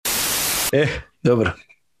Dobro.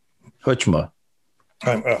 Hoćemo.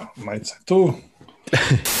 Ajmo, evo, majica je tu.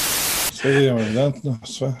 Sve vidimo evidentno,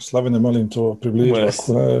 sve. Slavine, molim to približi.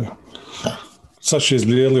 Sad će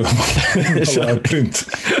izblijelio ovaj print.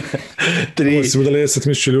 Ovo si udali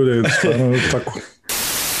 10.000 ljudi, stvarno tako.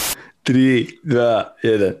 3, 2,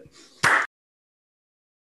 1.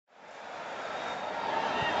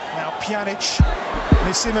 Now Pjanic,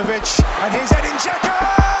 Misimovic, and here's Edin Dzeko!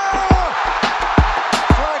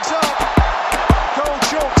 Flags up, goal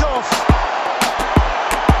chalked off.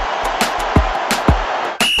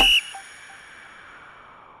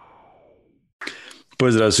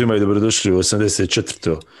 Pozdrav svima i dobrodošli u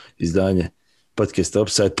 84. izdanje podcasta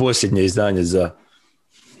Offside, posljednje izdanje za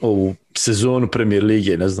ovu sezonu Premier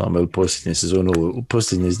Lige, ne znam je li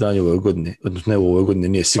posljednje izdanje u ovoj godini, odnosno ne u ovoj godini,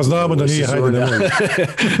 nije sigurno. Pa znamo da nije, hajde, ne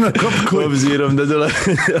mogu. Obzirom da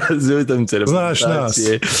dolaze utakmice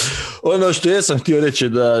reprezentacije. Ono što jesam htio reći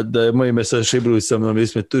da je moje ime sad Šibru sa mnom,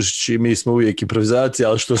 Ismet Tušić i mi smo uvijek improvizacija,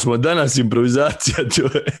 ali što smo danas improvizacija,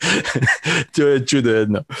 to je čudo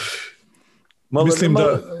jedno. Mislim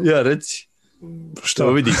da... Ja, reci.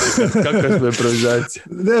 Što vidite, kakva smo improvizacija?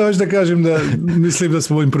 Ne, hoću da kažem da mislim da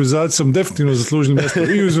smo improvizacijom definitivno zaslužili mjesto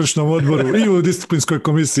i u izvršnom odboru, i u disciplinskoj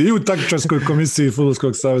komisiji, i u takmičarskoj komisiji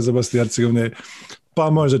Fudbalskog saveza Bosne i Hercegovine, pa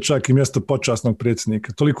možda čak i mjesto počasnog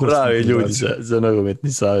predsjednika. Toliko pravi ljudi za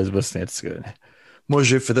nogometni savez Bosne i Hercegovine.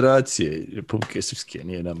 Može Federacije Republike Srpske,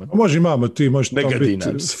 nije nama. Može, imamo, ti možeš tamo biti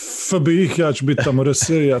FBI, ja ću biti tamo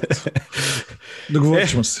RSE, dogovorit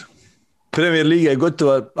ćemo se. Premier Liga je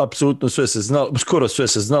gotova, apsolutno sve se znalo, skoro sve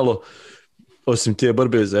se znalo, osim te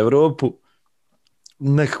borbe za Europu.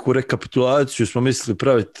 Nekakvu rekapitulaciju smo mislili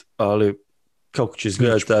praviti, ali kako će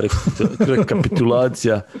izgledati ta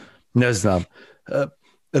rekapitulacija, ne znam.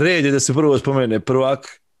 Red je da se prvo spomene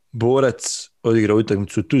prvak, Borac, odigrao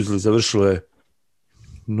utakmicu u Tuzli, završilo je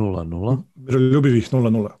 0-0. Ljubivih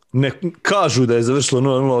 0-0. Ne, kažu da je završilo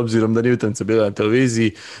 0-0 obzirom da nije utakmica bila na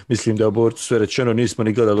televiziji. Mislim da je o Borcu sve rečeno, nismo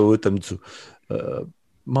ni gledali ovu utakmicu.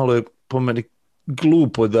 Malo je po meni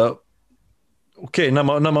glupo da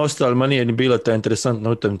nama ostalima nije ni bila ta interesantna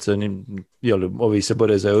utakmica, ovi se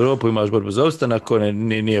bore za Europu, imaš borbu za ostanak,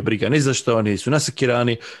 nije briga ni za što, oni su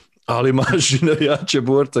nasakirani, ali imaš i navijače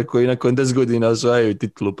Borca koji nakon 10 godina osvajaju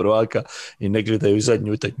titulu prvaka i ne gledaju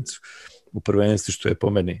zadnju utakmicu u prvenstvu, što je po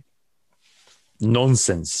meni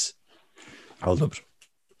nonsens. Ali dobro.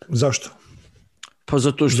 Zašto? Pa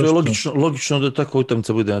zato što je logično da takva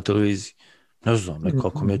utakmica bude na televiziji. Ne znam,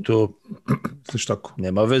 nekako mi je to...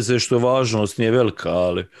 Nema veze što važnost nije velika,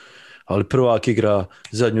 ali prvak igra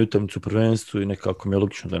zadnju utakmicu u prvenstvu i nekako mi je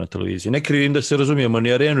logično da je na televiziji. Ne krivim da se razumijemo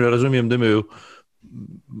ni arenu, ja razumijem da imaju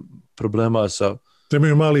problema sa... Da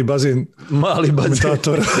imaju mali bazen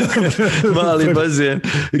komentatora. Mali bazen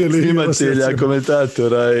imatelja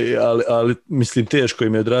komentatora, ali mislim teško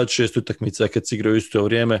im je odraći 6 utakmica kad se igraju isto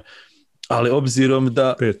vrijeme, ali obzirom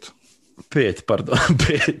da... 5,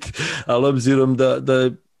 ali obzirom da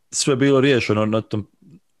je sve bilo riješeno na tom,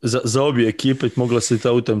 za obje ekipe mogla se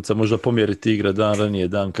ta utakmica možda pomjeriti igra dan ranije,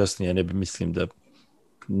 dan kasnije, mislim da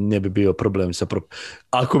ne bi bio problem sa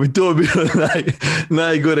ako bi to bilo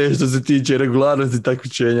najgore što se tiče regularnosti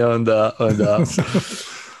takmičenja, onda...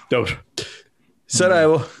 Dobro.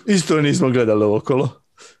 Sarajevo, isto nismo gledali okolo,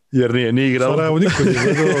 jer nije ni igralo. Sarajevo niko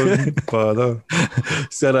nije gledalo, pa da.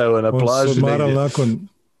 Sarajevo na plaži.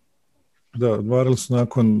 Odmarali su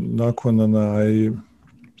nakon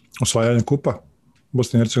osvajanja kupa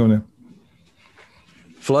Bosne i Hercegovine.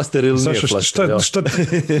 Flaster ili nije flaster?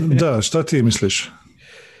 Šta ti misliš?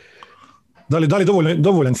 Da li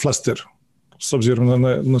dovoljan flaster s obzirom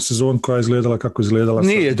na sezon koja je izgledala kako je izgledala?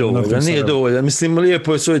 Nije dovoljan. Mislim,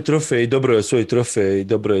 lijepo je svoj trofej, dobro je svoj trofej,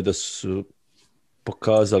 dobro je da su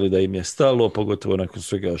pokazali da im je stalo, pogotovo nakon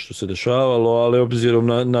svega što se dešavalo, ali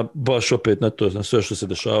obzirom na baš opet na sve što se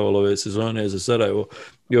dešavalo ove sezone za Sarajevo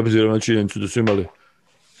i obzirom na činjenicu da su imali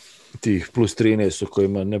tih plus 13 u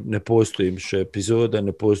kojima ne postoji više epizoda,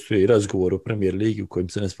 ne postoji razgovor o Premier Ligi u kojem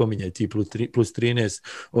se ne spominje ti plus 13,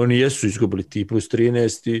 oni jesu izgubili ti plus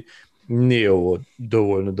 13 i nije ovo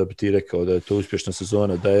dovoljno da bi ti rekao da je to uspješna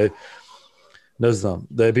sezona, da je, ne znam,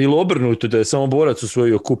 da je bilo obrnuto, da je samo Borac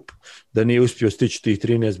osvojio kup, da nije uspio stići tih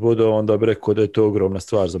 13 bodova, onda bi rekao da je to ogromna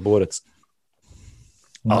stvar za Borac.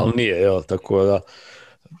 Ali nije, tako da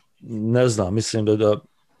ne znam, mislim da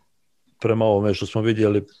prema ovome što smo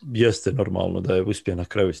vidjeli jeste normalno da je uspije na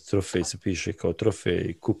kraju trofej se piše kao trofej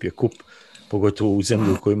i kup je kup, pogotovo u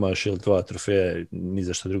zemlju u kojoj imaš 2 trofeja, ni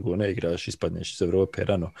za što drugo ne igraš, ispadneš iz Evrope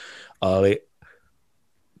rano, ali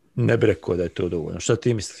ne bi rekao da je to dovoljno. Šta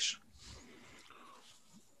ti misliš?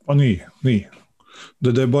 Pa nije.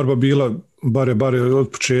 da je borba bila bare od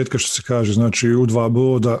početka, što se kaže, znači u 2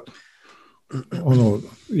 boda,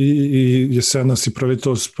 i jesenas i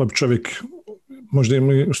proljetos, pa čovjek, možda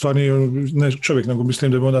u stvari ne čovjek, nego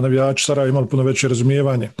mislim da bi onda navijači Sarajeva imali puno veće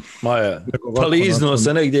razumijevanje. Ma je, pa liznuo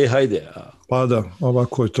se negdje i hajde. Pa da,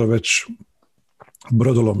 ovako je to već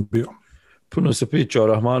brodolom bio. Puno se priča o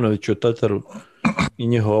Rahmanoviću, o Tataru i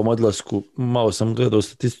njihovom odlasku. Malo sam gledao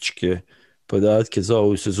statističke podatke za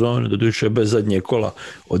ovu sezonu, doduše bez zadnje kola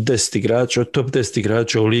od 10 igrača, od top 10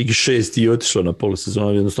 igrača u ligi 6 je otišlo na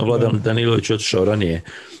polusezonu, jednostavno Vladan Danilović je otišao ranije,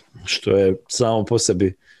 što je samo po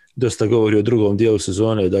sebi dosta govori o drugom dijelu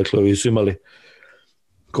sezone. Dakle, ovi su imali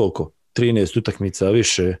koliko? 13 utakmica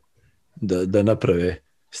više da naprave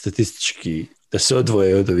statistički, da se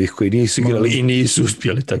odvoje od ovih koji nisu igrali i nisu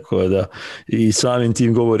uspjeli, tako da i samim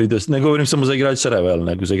tim govori, ne govorim samo za igrače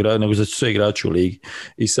Sarajeva, nego za sve igrače u ligi,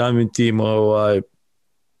 i samim tim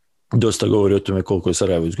dosta govori o tome koliko je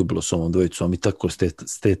Sarajevo izgubilo s ovom dvojicom i tako s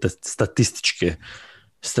te statističke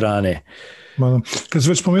strane. Kad se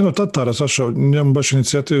već spomenuo Tatara, Saša, njemu baš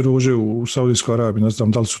inicijative ruže u Saudijskoj Arabiji, ne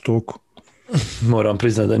znam da li su toliko. Moram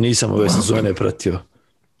priznati da nisam ove sezone pratio.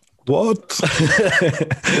 What?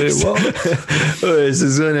 Ove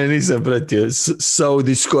sezone nisam pratio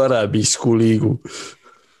Saudijsko-Arabijsku ligu.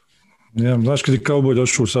 Ja, znaš kad je Cowboy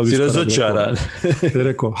došao u Saudijsku Arabiju? Si razočaran. Je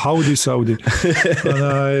rekao, howdy Saudi.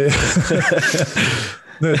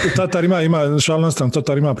 Ne, Tatar ima šal na stranu,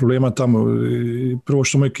 Tatar ima problema tamo. Prvo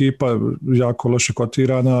što mu ekipa jako loše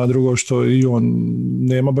kotirana, a drugo što i on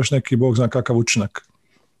nema baš neki, bog zna kakav učinak.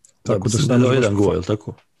 Tako da se dao jedan gol, je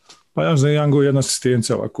tako? Pa ja znam, jedan gol, jedna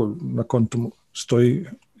asistencija ovako na kontu mu stoji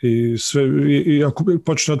i sve, i ako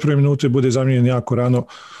počne od prve minute bude zamijenjen jako rano,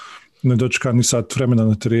 ne dočeka ni sat vremena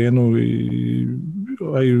na terenu i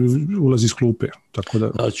ulazi iz klupe. Tako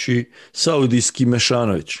da... Znači, saudijski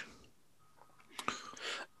Mešanović.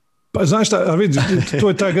 Pa znaš šta, a vidi, to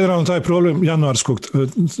je generalno taj problem januarskog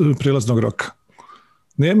prijelaznog roka.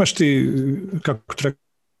 Nemaš ti, kako ti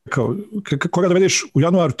rekao, koga da vedeš u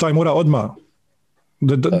januaru, taj mora odmah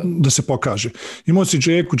da se pokaže. Imao si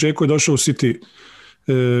Džeku je došao u City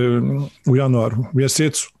u januaru,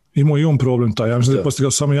 mjesecu. Imao i on problem taj. Ja mislim da je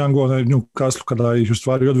postigao samo jedan gol na Newcastle kada ih u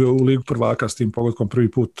stvari odveo u ligu prvaka s tim pogodkom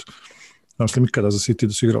prvi put. Mislim ikada za City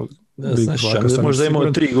da su igrali. Možda imao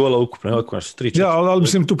 3 gola ukupno. Ja, ali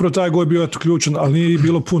mislim tu pro taj gol bio ključan, ali nije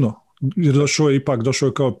bilo puno. Jer došao je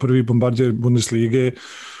kao prvi bombardier Bundeslige,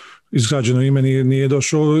 izgrađeno ime, nije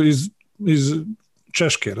došao iz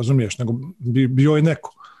Češke, razumiješ, nego bio je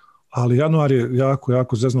neko. Ali januar je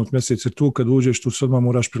jako zeznut mjesec, jer tu kad uđeš, tu se odmah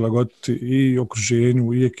moraš prilagoditi i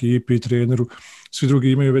okruženju, i ekipi, i treneru. Svi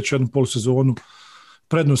drugi imaju već jednu polusezonu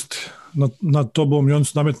prednost nad tobom i oni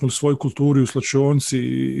su nametnuli svoju kulturu u slačionci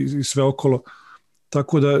i sve okolo.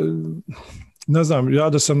 Tako da, ne znam, ja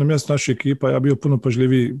da sam na mjestu naše ekipa, ja bio puno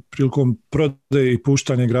pažljiviji prilikom prodaje i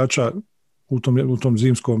puštanja igrača u tom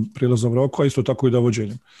zimskom prijelaznom roku, a isto tako i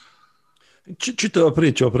dovođenjem. Čitava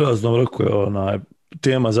priča o prijelaznom roku je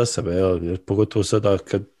tema za sebe, jer pogotovo sada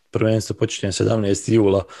kad prvenstvo počinje 17.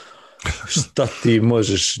 jula, šta ti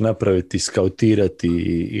možeš napraviti, skautirati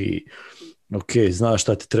i ok, znaš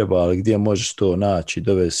šta ti treba, ali gdje možeš to naći,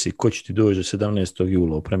 dovesti, ko će ti doći do 17.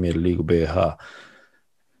 jula u Premier ligu BiH?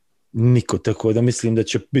 Niko, tako da mislim da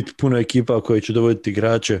će biti puno ekipa koje će dovoditi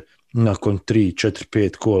igrače nakon 3, 4,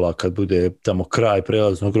 5 kola kad bude tamo kraj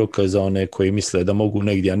prelaznog roka za one koji misle da mogu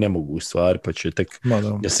negdje, a ne mogu u stvari, pa će tek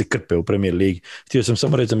da se krpe u Premier ligi. Htio sam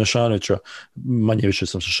samo reći za Mešanovića, manje više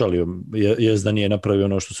sam se šalio, jest da nije napravio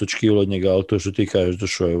ono što su očekivali od njega, ali to što ti kažeš,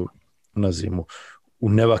 došao je na zimu u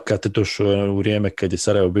nevakate, došao je u vrijeme kad je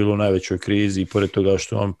Sarajevo bilo u najvećoj krizi i pored toga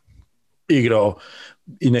što on igrao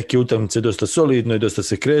i neke utakmice dosta solidno i dosta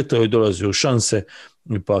se kretao i dolazio u šanse,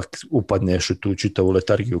 ipak upadneš u tu čitavu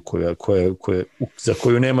letargiju za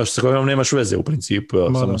koju nemaš veze u principu,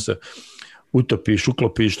 samo se utopiš,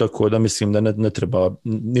 uklopiš, tako da mislim da ne treba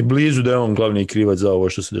ni blizu da je on glavni krivac za ovo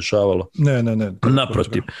što se dešavalo. Ne.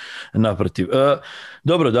 Naprotiv.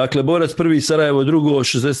 Dobro, dakle, Borac prvi, Sarajevo drugo,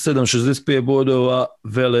 67-65 bodova,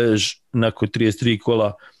 Velež nakon 33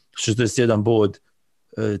 kola, 61 bod,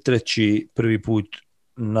 treći prvi put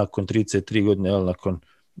nakon 33 godine, ali nakon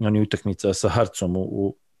onih utakmica sa Harcom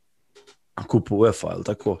u kupu UEFA, ali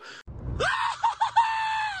tako?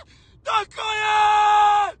 Tako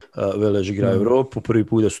je! Velež igra Europu, prvi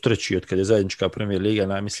put da su treći od kad je zajednička Premier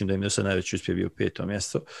liga, mislim da im je sad najveći uspjeh bio 5.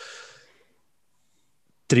 mjesto.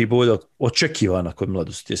 3 boda očekivana kod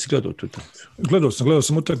Mladosti. Jesi gledao tu utakmicu? Gledao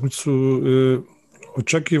sam utakmicu,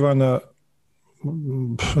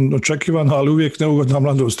 očekivana, ali uvijek neugodna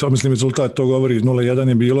Mladost. Mislim, rezultat to govori, 0-1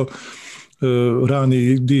 je bilo.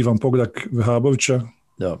 rani divan pogodak Vehabovića.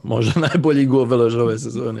 Da, možda najbolji gol Veleža ove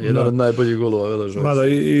sezone, jedan od najboljih golova Veleža. Mada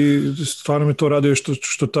i stvarno mi to raduje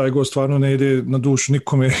što taj gol stvarno ne ide na dušu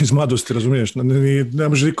nikome iz mladosti, razumiješ? Ne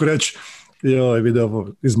može niko reći joj, video,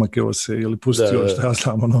 izmakio se ili pustio, što ja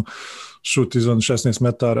znam, ono, šut izvan 16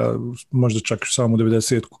 metara, možda čak samo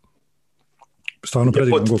 90-ku. Stvarno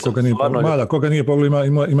predivan gol, koga nije pogledao,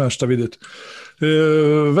 ima šta vidjeti.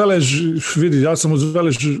 Velež, vidi, ja sam uz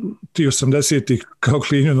Velež ti 80-ih kao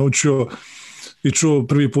klinju naučio i čuo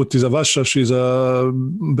prvi put i za Vašaš i za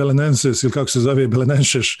Belenenses ili kako se zove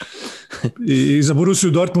Belenenšeš i za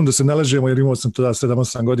Borussiju Dortmund, da se ne ležemo jer imao sam tada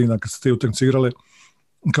 7-8 godina kad ste te utakmice igrale,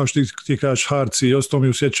 kao što ti kažeš Harci, i ostao mi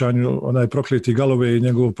u sjećanju onaj prokleti Galove i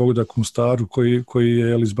njegov pogodak u Mostaru koji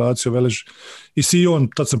je izbacio Velež i Sion,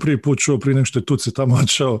 tad sam prvi put čuo prije nego što je Tuce tamo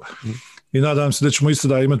odšao i nadam se da ćemo isto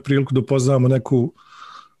da imati priliku da upoznamo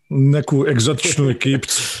neku egzotičnu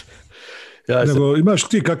ekipcu. Nego, imaš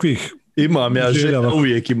ti kakvih imam ja želja,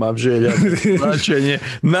 uvijek imam želja. Značenje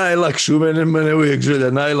najlakše, u mene uvijek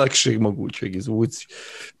želja najlakšeg mogućeg izvuci.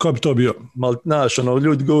 Ko bi to bio? Znaš,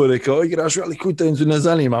 ljudi govore kao igraš veliku utakmicu, ne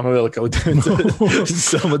zanima me velika utakmica.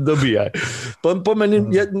 Samo dobijaj. Po meni,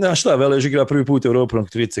 znaš šta, Velež igra prvi put u Evropu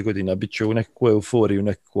 30 godina, bit će u nekakvoj euforiji, u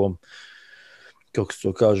nekakvom, kako se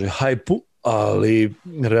to kaže, hajpu, ali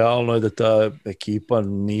realno je da ta ekipa,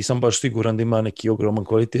 nisam baš siguran da ima neki ogroman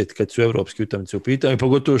kvalitet kad su evropski utakmice u pitanju,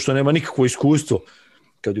 pogotovo što nema nikakvo iskustvo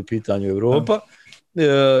kad je u pitanju Evropa.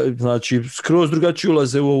 Znači, skroz drugačije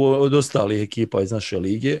ulaze u ovo od ostalih ekipa iz naše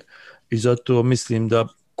lige i zato mislim da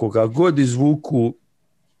koga god izvuku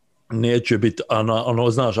neće biti,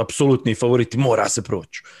 znaš, apsolutni favoriti, mora se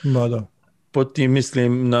proći. Da. Potim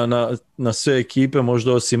mislim na sve ekipe,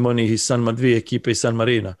 možda osim onih dvije ekipe iz San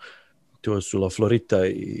Marina. To su La Florita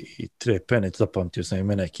i Trepene, zapamtio sam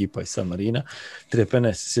imena ekipa iz San Marina.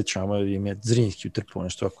 Trepene se sjećamo, im je Zrinski utrpao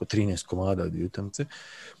nešto oko 13 komada od utakmice.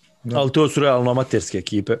 Ali to su realno amaterske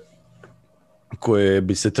ekipe koje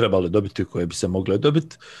bi se trebale dobiti, koje bi se mogle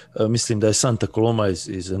dobiti. Mislim da je Santa Coloma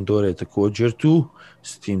iz Andore također tu,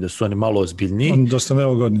 s tim da su oni malo ozbiljniji. Dosta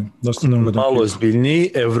neugodni. Malo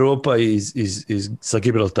ozbiljniji. Evropa sa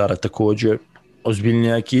Gibraltara također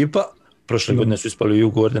ozbiljnija ekipa. Prošle godine su ispali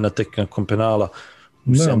Jugo Ordena tek nakon penala u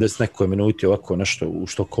 70 nekoj minuti, ovako nešto u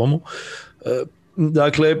Štokholmu.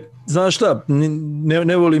 Dakle, znaš šta,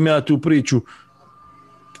 ne volim ja tu priču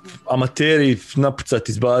amateri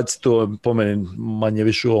napucati, izbaciti, to po meni manje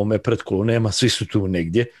više u ovome pretkolu nema, svi su tu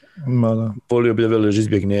negdje. Volio bi da Velež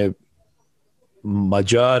izbjegne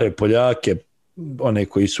Mađare, Poljake, one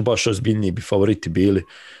koji su baš ozbiljniji bi favoriti bili,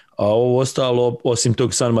 a ovo ostalo, osim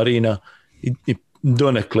tog San Marina i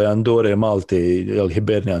donekle Andore, Malte,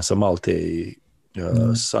 Hibernian sa Malte i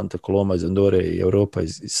Santa Coloma iz Andore i Europa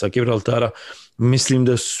sa Gibraltara, mislim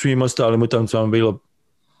da svim ostalim utakmicama bilo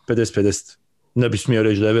 50-50. Ne bi smio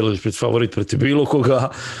reći da je Velež favorit protiv bilo koga,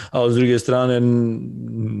 a s druge strane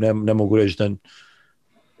ne mogu reći da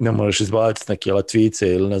ne možeš izbaciti neke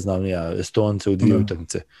Latvice ili ne znam ja, Estonce u dvije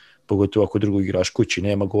utakmice, pogotovo ako drugo igraš kući,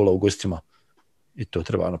 nema gola u gostima. I to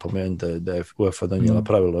treba napomenuti da je UEFA donijela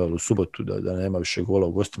pravilo u subotu da nema više gola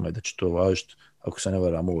u gostima i da će to važiti, ako se ne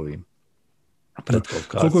varam, u ovim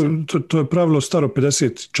pretkvalifikacijama. To je pravilo staro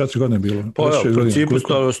 54 godine bilo. Pa u principu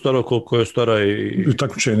staro koliko je stara i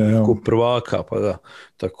kup prvaka, pa da.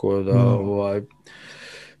 Tako da,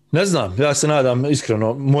 ne znam, ja se nadam,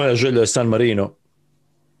 iskreno, moja želja je San Marino,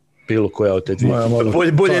 bilo koja od te dvije.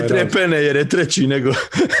 Bolje Trepene jer je treći nego...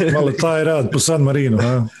 Malo taj rad po San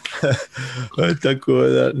Marino. Tako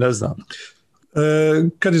da, ne znam.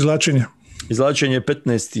 Kad izvlačenje? Izvlačenje je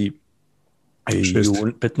 15.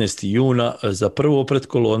 juna za prvo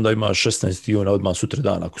pretkolo, onda ima 16. juna odmah sutra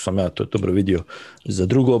dan, ako sam ja to dobro vidio, za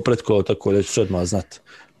drugo pretkolo, tako da ću se odmah znati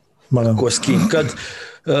ko s kim kad.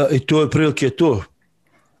 I to je prilike to.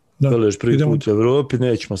 Velež prvi put u Evropi,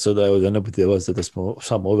 nećemo sada, evo da ne bude vas da smo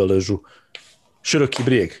samo o Veležu. Široki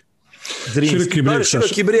brijeg.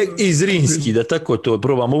 Široki brijeg i Zrinski, da tako to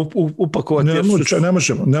probamo upakovati.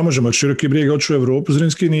 Ne možemo, Široki brijeg oču u Evropu,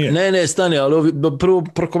 Zrinski nije. Ne, stane, ali prvo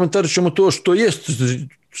prokomentarit ćemo to što jest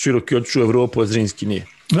Široki oču u Evropu, a Zrinski nije.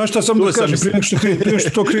 Znaš šta sam da kažem, prije što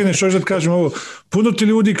to kreneš, još da kažem ovo, puno ti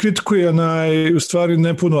ljudi kritikuje, u stvari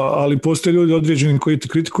ne puno, ali postoje ljudi određeni koji te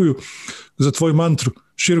kritikuju za tvoju mantru.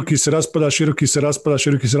 Široki se raspada,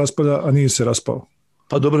 a nije se raspao.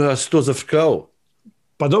 Pa dobro, ja si to zafrkao.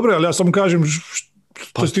 Pa dobro, ali ja samo kažem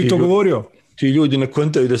što si ti to govorio. Ti ljudi ne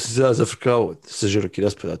kontaju da se ja zafrkao, da se Široki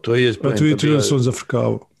raspada. To je pa ti ljudi da se on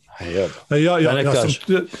zafrkao.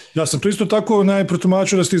 Ja sam to isto tako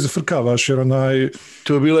protumačio da se ti zafrkavaš.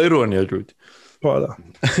 To je bila ironija, ljudi. Pa da.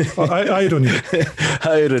 Ironi.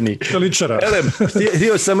 Ironi. Čeličara. Elem,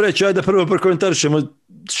 htio sam reći, ajde da prvo prokomentarišemo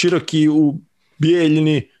Široki u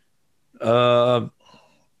Bijeljini,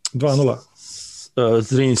 2:0.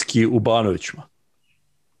 Zrinski u Banovićima.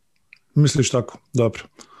 Misliš tako? Dobro.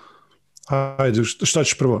 Ajde, šta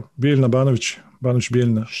ćeš prvo? Bijeljina, Banović,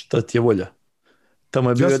 Bijeljina. Šta ti je volja? Tamo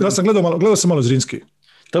je bio ja sam gledao sam malo Zrinski.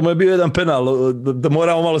 Tamo je bio jedan penal, da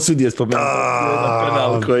moramo malo sudije spomenuti. Jedan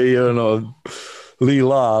penal koji je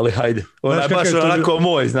lila, ali hajde. Ona je baš onako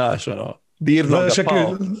moj, znaš, dirno ga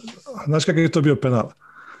pao. Znaš kakav je to bio penal?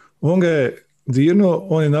 On ga je dirno,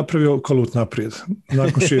 on je napravio kolut naprijed,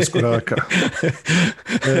 nakon 6 koraka.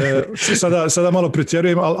 Sada malo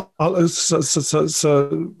pretjerujem, ali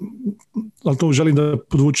to želim da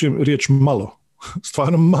podvučem riječ malo.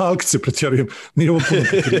 Stvarno malkice pretjerujem, nije ovo puno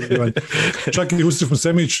pretjerivanje. Čak i Husrev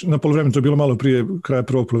Musemić na poluvremenu, to je bilo malo prije kraja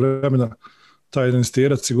prvog poluvremena, taj jedan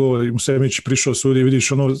stjerac i go, i Musemić prišao sudi i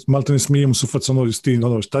vidiš malte ne smije mu sufac s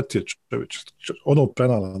tim, šta ti je čovječ,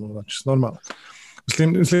 penala, znači normalno.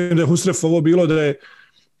 Mislim da je Husrev ovo bilo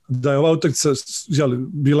da je ova utakmica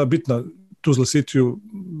bila bitna Tuzla Cityju,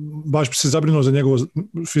 baš bi se zabrinuo za njegovo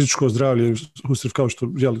fizičko zdravlje. Husrev, kao što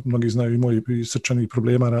mnogi znaju, imao i srčanih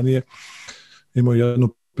problema ranije, imao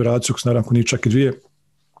jednu operaciju, naravno nije čak i 2,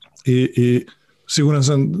 i siguran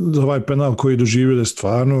sam da ovaj penal koji je doživio da je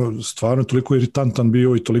stvarno toliko iritantan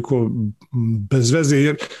bio i toliko bez veze,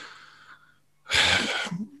 jer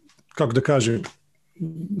kako da kažem,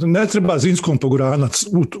 ne treba Zrinskom poguranac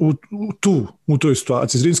u toj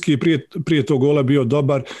situaciji. Zrinski je prije tog gola bio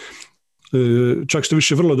dobar, čak što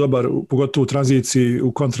više vrlo dobar, pogotovo u tranziciji,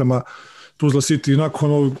 u kontrama. Tuzla City,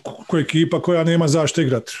 nakon koja ekipa koja nema zašto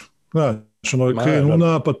igrati. Znaš, krenu u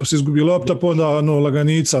napad, pa se izgubi lopta, pa onda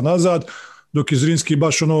laganica nazad, dok je Zrinski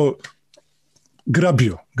baš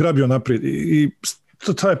grabio naprijed. I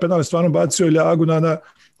taj penal je stvarno bacio ljagu na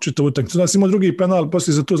čitavu utakmicu. Znači imao drugi penal,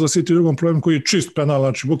 poslije za Tuzla City u drugom problemu koji je čist penal,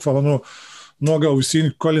 znači bukvalno noga u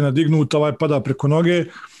visini koljena dignuta, ovaj pada preko noge.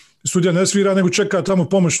 Sudija ne svira, nego čeka tamo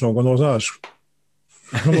pomoćnog, znaš.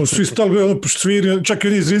 Svi stali, sviri, čak i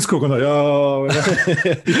nije Zrinskog,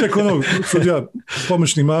 i tek sudija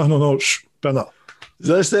pomoćni mahno, penal.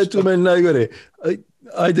 Znaš šta je tu meni najgore?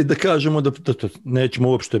 Ajde da kažemo da nećemo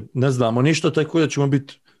uopšte, ne znamo ništa, tako da ćemo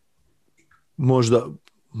biti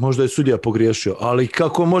možda je sudija pogriješio, ali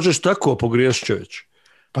kako možeš tako pogriješiti, čovječ?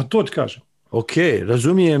 Pa to ti kažem. Ok,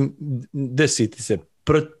 razumijem, desi ti se,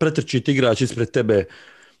 pretrči ti igrač ispred tebe,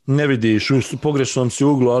 ne vidiš, u pogrešnom si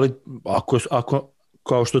uglu, ali ako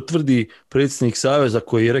kao što tvrdi predsjednik Saveza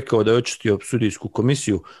koji je rekao da je očistio sudijsku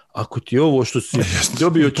komisiju, ako ti ovo što si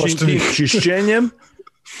dobio tim čišćenjem,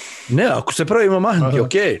 ne, ako se pravimo mahnuti,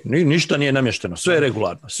 ok, ništa nije namješteno, sve je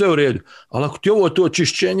regularno, sve je u redu, ali ako ti ovo to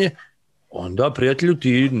čišćenje, onda, prijatelju,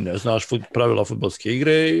 ti ne znaš pravila fudbalske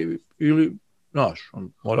igre ili, znaš,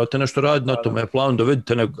 morate nešto raditi na tome planu,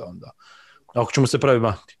 dovedite nekoga onda. Ako ćemo se praviti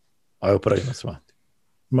mahnuti, ajmo pravimo se mahnuti.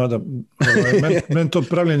 Mada, meni to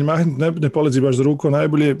pravljenje mahnuti ne polazi baš za ruku,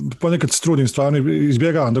 najbolje, ponekad se trudim stvarno,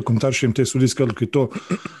 izbjegavam da komentarišem te sudijske odluke i to,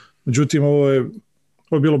 međutim, ovo je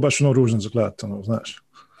bilo baš ružno za gledati, znaš.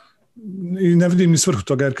 I ne vidim ni svrhu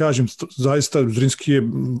toga, jer kažem, zaista Zrinski je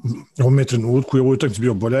u ovom trenutku i ovoj utakmici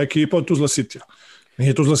bio bolja ekipa od Tuzla City.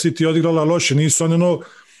 Nije Tuzla City odigrala loše, nisu oni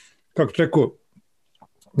kako te rekao,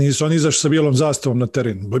 nisu oni izašli sa bijelom zastavom na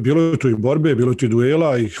teren. Bilo je tu i borbe, bilo je tu i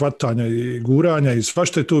duela, i hvatanja, i guranja, i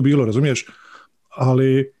svašta je to bilo, razumiješ?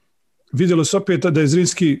 Ali vidjelo se opet da je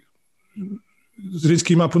Zrinski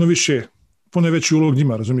ima puno veći ulog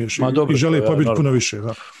njima, razumiješ? I žele pobiti puno više.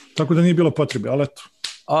 Da. Tako da nije bilo potrebe, ali eto.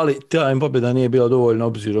 Ali ta im pobjeda nije bila dovoljna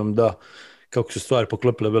obzirom da, kako su stvari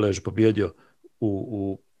poklopile, Velež pobjedio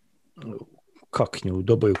u Kaknju, u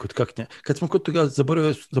Doboju kod Kaknja. Kad smo kod toga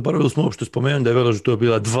zaboravili smo uopšte spomenuti da je Velež to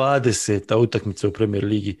bila 20. utakmica u Premier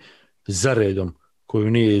ligi za redom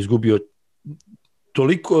koju nije izgubio.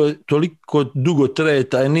 Toliko dugo traje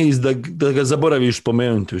taj niz da ga zaboraviš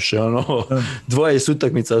spomenuti više. 20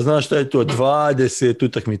 utakmica, znaš šta je to? 20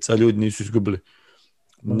 utakmica ljudi nisu izgubili.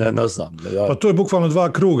 Ne znam. Pa to je bukvalno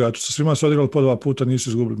 2 kruga, tu se svima su odigrali po 2 puta, nisu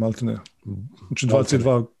izgubili, maltene. Znači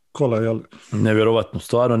 22 kola, jel? Nevjerovatno,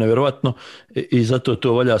 stvarno nevjerovatno i zato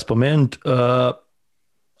to valja spomenuti.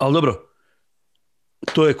 Ali dobro,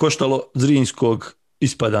 to je koštalo Zrinskog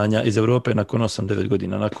ispadanja iz Europe nakon 8-9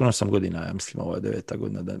 godina. Nakon 8 godina, ja mislim, ovo je 9.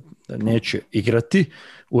 godina da neće igrati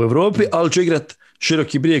u Europi, ali će igrati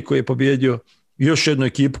Široki Brijeg koji je pobjedio još jednu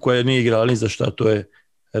ekipu koja nije igrala ni za šta, to je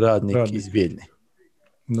Radnik iz Bijeljine.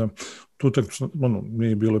 Da, tu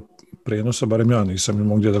nije bilo prenosa, barem ja nisam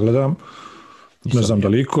imao gdje da gledam. ne znam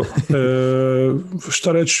daliko.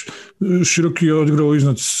 Šta reći, Široki je odigrao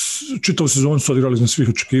iznad, čitavu sezonu su odigrali iznad svih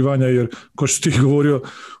očekivanja, jer ko što ti govorio,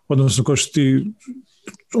 odnosno ko što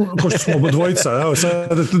smo obodvojica, evo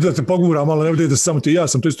sad da te poguram, ali ne bude da samo ti, ja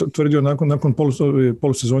sam to isto tvrdio nakon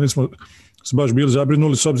polusezoni smo se baš bili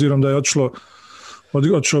zabrinuli s obzirom da je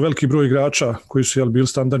otišao veliki broj igrača koji su bili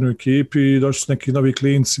standardni u ekipi i došli su neki novi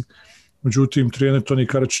klinci. Međutim, trener Toni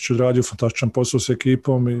Karadžić odradio fantastičan posao s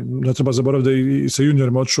ekipom i ne treba zaboraviti da i sa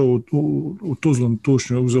juniorima odšao u Tuzlu,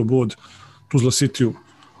 Tušnju, uzeo bod Tuzla City-u.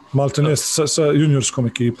 Maltene sa juniorskom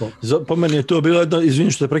ekipom. Po meni je to bilo jedno,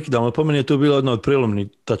 izvini što te prekidam, ali po meni je to bilo jedna od prelomnih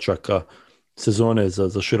tačaka sezone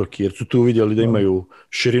za Široki, jer su tu vidjeli da imaju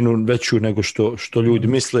širinu veću nego što ljudi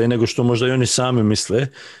misle, nego što možda i oni sami misle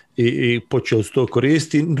i počeli su to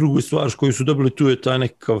koristiti. Drugu stvar koju su dobili tu je taj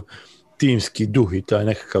nekakav timski duh i taj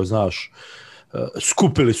nekakav, znaš,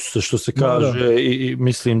 skupili su se što se kaže i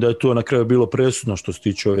mislim da je to na kraju bilo presudno što se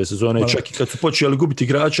tiče ove sezone. Čak i kad su počeli gubiti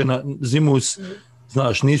igrače na Zimus,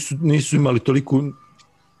 znaš, nisu imali toliku,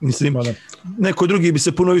 mislim, neko drugi bi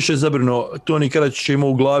se puno više zabrinuo. Toni Karadžić je imao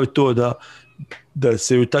u glavi to da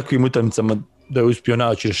se u takvim utakmicama da je uspio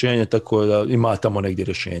naći rješenje, tako da ima tamo negdje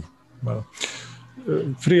rješenje.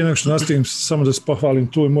 Prije nego što nastavim, samo da se pohvalim,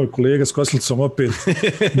 tu je moj kolega s Kosilicom opet.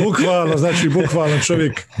 Bukvalno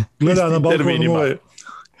čovjek gleda na balkon moj.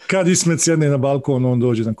 Kad Ismet sjedne na balkon, on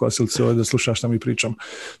dođe na Kosilicu da sluša šta mi pričam.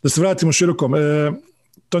 Da se vratimo Širokom.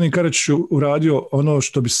 Toni Karadžić je uradio ono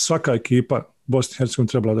što bi svaka ekipa Bosne i Hercegovine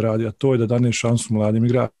trebala da radi, a to je da dane šansu mladim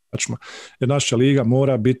igračima. Jer naša liga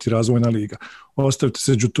mora biti razvojna liga. Ostavite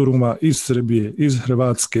se Đuturuma iz Srbije, iz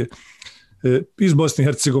Hrvatske, iz Bosne i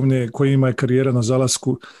Hercegovine koji ima karijera na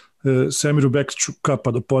zalasku, Semiru Bekiću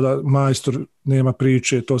kapa do poda, majstor, nema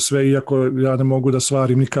priče, to sve, iako ja ne mogu da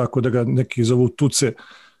svarim nikako da ga neki zovu Tuce,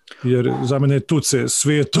 jer za mene je Tuce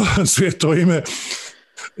sve to ime.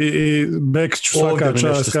 I Bekiću svaka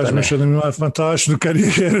čast, kažem još jednom, ima fantastičnu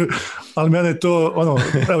karijeru, ali mene to,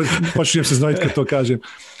 evo, počinjem se znojiti kad to kažem.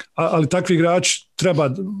 Ali takvi igrači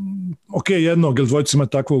treba, jednog ili dvojicima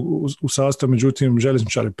takvog u sastavu, međutim,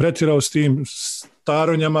 Željezničar je pretjerao s tim,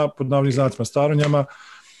 staronjama, pod navodnim znacima staronjama,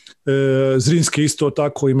 Zrinski isto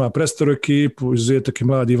tako ima prestaru ekipu, izuzetak je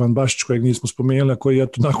mladi Ivan Bašić kojeg nismo spomenuli, a koji je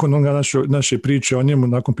nakon naše priče o njemu,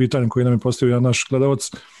 nakon pitanja koje nam je postavio naš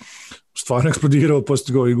gledalac, stvarno eksplodirao,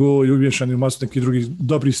 postigao i gol i umješan i masu nekih drugih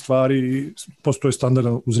dobrih stvari i postoje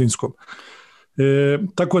standardan u Zrinskom.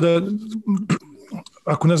 Tako da,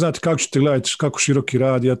 ako ne znate kako ćete gledati, kako Široki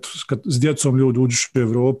radi, kad s djecom ljudi uđeš u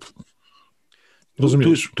Evropu,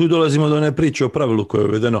 tu dolazimo do one priče o pravilu koje je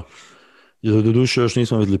uvedeno. Do duše još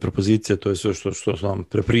nismo vidjeli propozicije, to je sve što su nam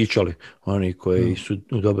prepričali oni koji su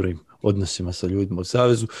u dobrim odnosima sa ljudima u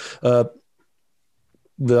Savezu.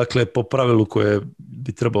 Dakle, po pravilu koje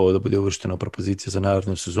bi trebalo da bude uvrštena propozicija za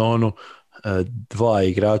narednu sezonu, 2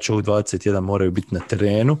 igrača u 21 moraju biti na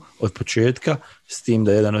terenu od početka, s tim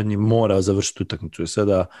da jedan od njih mora završiti utakmicu.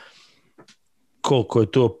 Sada, koliko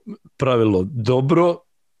je to pravilo dobro,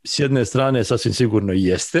 s jedne strane sasvim sigurno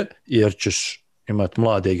jeste, jer ćeš imati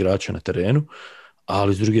mlade igrače na terenu,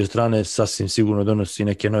 ali s druge strane sasvim sigurno donosi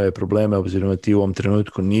neke nove probleme, obzirom da ti u ovom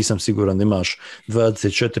trenutku nisam siguran da imaš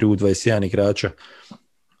 24 u 21 igrača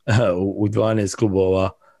u 12 klubova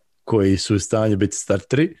koji su u stanju biti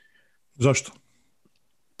starteri. Zašto?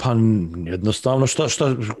 Pa jednostavno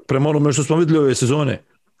šta prema onome što smo vidjeli ove sezone.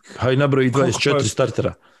 Hajde nabroji 24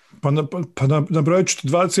 startera. Pa nabrojit ću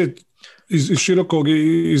 20 iz Širokog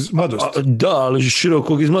i iz mladosti. Da, ali iz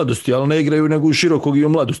Širokog i iz mladosti, ali ne igraju nego iz Širokog i u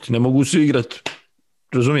mladosti. Ne mogu svi igrati.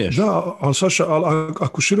 Razumiješ? Da, ali Saša,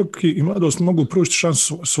 ako Široki i mladost mogu pružiti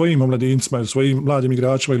šansu svojim omladincima ili svojim mladim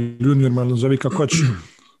igračima ili juniorima, ili nazovi kako hoćeš,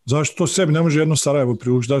 zašto to sebi ne može jedno Sarajevo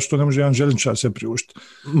priuštiti? Zašto to ne može jedan Željezničar sebi priuštiti?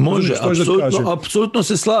 Može, apsolutno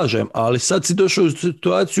se slažem, ali sad si došao u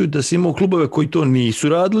situaciju da si imao klubove koji to nisu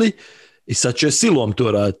radili i sad će silom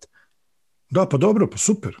to raditi. Da, pa dobro, pa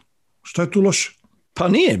super. Šta je tu loše? Pa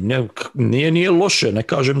nije loše, ne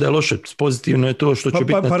kažem da je loše, pozitivno je to što će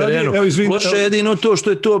biti na terenu. Loše je jedino to što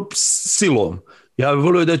je to silom. Ja bih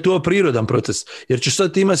volio da je to prirodan proces, jer ćeš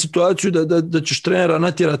sad imati situaciju da ćeš trenera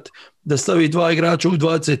natjerati da stavi 2 igrača u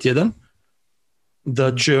 21,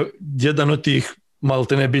 da će jedan od tih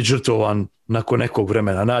maltene biti žrtvovan nakon nekog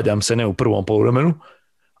vremena, nadam se ne u prvom poluvremenu,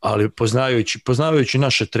 ali poznavajući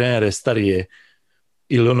naše trenere starije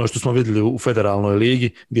ili ono što smo vidjeli u federalnoj ligi,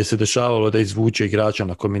 gdje se dešavalo da izvuče igrača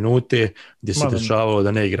nakon minute, gdje se dešavalo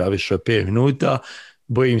da ne igra više 5 minuta,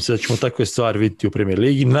 bojim se da ćemo takve stvari vidjeti u Premier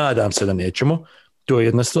ligi, nadam se da nećemo. To je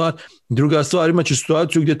jedna stvar. Druga stvar, imaće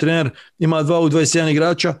situaciju gdje trener ima 2 u 21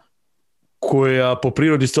 igrača koja po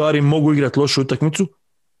prirodi stvari mogu igrati lošu utakmicu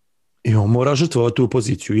I on mora žrtvovati tu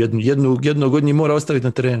poziciju. Jednog od njih mora ostaviti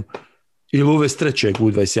na terenu. Ili uvesti trećeg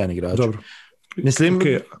U21 igrača. Dobro. Mislim,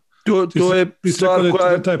 okay. to je stvar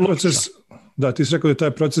koja je taj proces, da, ti si rekao da je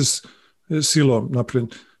taj proces silom naprijed.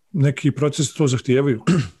 Neki proces to zahtijevaju.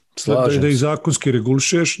 Da ih zakonski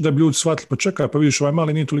regulišeš, da bi ljudi shvatili, pa čekaj, pa vidiš, ovaj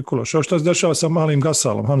mali nije toliko loš. Evo šta se dešava sa malim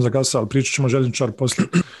Gasalom, Hamza Gasal, pričat ćemo željezničar poslije.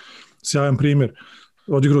 Sjajan primjer.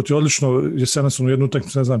 Odigrao ti odlično, jesenas u jednu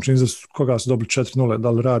utakmicu, ne znam čini za koga su dobili 4-0, da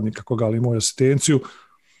li Radnika, koga li imao asistenciju.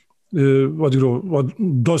 Odigrao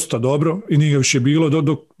dosta dobro i nije ga više bilo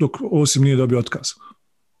dok Osim nije dobio otkaz.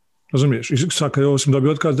 Razumiješ? I sad kad je Osim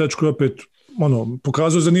dobio otkaz, dečko je opet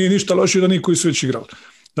pokazao da nije ništa lošije da oni koji su već igrali.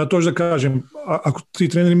 Da to da kažem, ako ti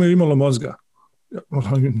treneri imaju imalo mozga,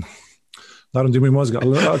 naravno da imaju mozga,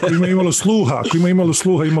 ali ako imaju imalo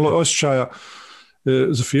sluha, imalo osjećaja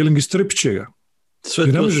za feeling, istrpit će ga.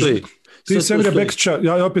 Sve to stoji. Ti Semira Bekića,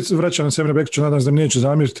 ja opet vraćam na Semira Bekića, nadam se da mi neće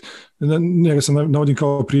zamjeriti, njega sam navodim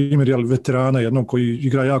kao primjer, jel, veterana jednog koji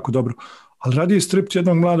igra jako dobro, ali radi istrpiti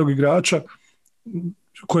jednog mladog igrača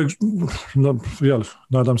kojeg, jel,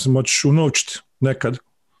 nadam se moćeš unovčiti nekad,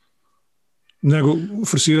 nego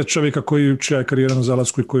forsirati čovjeka čija je karijera na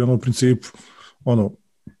zalasku i koji u principu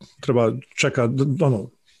treba čekati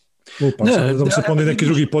da se ponudi neki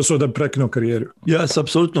drugi posao da bi prekinuo karijeru. Ja se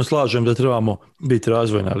apsolutno slažem da trebamo biti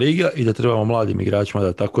razvojna liga i da trebamo mladim igračima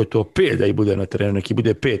da tako je to 5 da ih bude na terenu, neki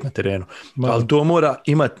bude 5 na terenu. Ali to mora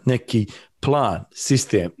imati neki plan,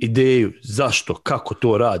 sistem, ideju, zašto, kako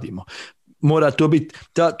to radimo. Mora to biti,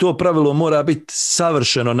 to pravilo mora biti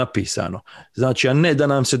savršeno napisano. Znači, a ne da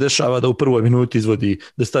nam se dešava da u prvoj minuti izvodi,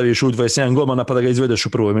 da staviš U21 golmana pa da ga izvedeš u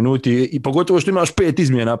prvoj minuti i pogotovo što imaš 5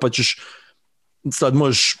 izmjena pa ćeš sad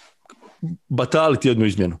možeš bataliti jednu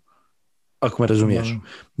izmjenu. Ako me razumiješ.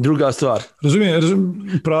 Druga stvar. Razumijem,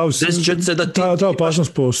 pravo si. Ta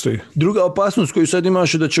opasnost postoji. Druga opasnost koju sad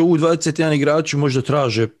imaš je da će U21 igrači možda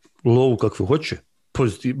traže lovu kakvu hoće.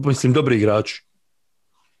 Mislim, dobri igrači.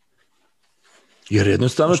 Jer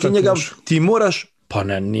jednostavno ti moraš, pa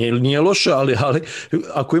ne, nije loše, ali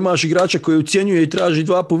ako imaš igrača koji ucjenjuje i traži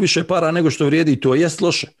 2 puta više para nego što vrijedi, to jest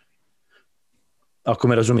loše. Ako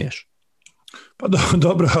me razumiješ. Pa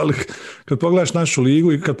dobro, ali kad pogledaš našu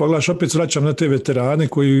ligu i kad pogledaš, opet vraćam na te veterane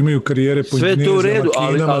koji imaju karijere po Indonezijama,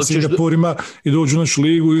 Kinama, Singapurima i dođu u našu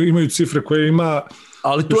ligu i imaju cifre koje ima...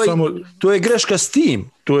 Ali to je greška s tim.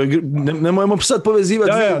 Nemojmo sad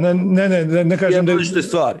povezivati. Ne kažem da je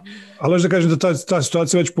stvari. Ali hoću da kažem da ta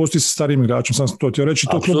situacija već postoji sa starijim igračom. Sam to ti reći,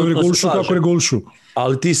 to klubovi regulišu kako regulišu.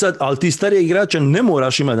 Ali ti starije igrača ne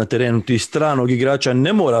moraš imati na terenu, ti stranog igrača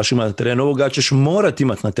ne moraš imati na terenu, ovoga ćeš morati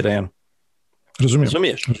imati na terenu.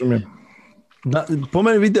 Razumiješ? Po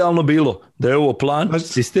meni bi idealno bilo da je ovo plan,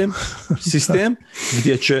 sistem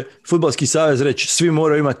gdje će Fudbalski savez reći svi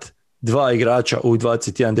moraju imati 2 igrača u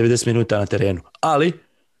 21, 90 minuta na terenu. Ali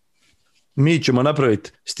mi ćemo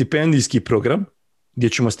napraviti stipendijski program gdje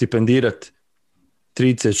ćemo stipendirati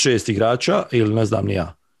 36 igrača ili ne znam ni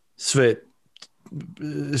ja.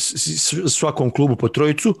 Svakom klubu po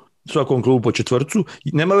 3, svakom klubu po 4.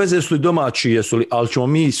 Nema veze jesu li domaći, ali ćemo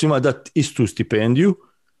mi svima dati istu stipendiju,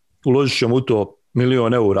 uložit ćemo u to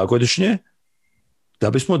 1.000.000 eura godišnje da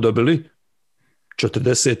bismo dobili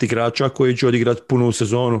 40 igrača koji će odigrati punu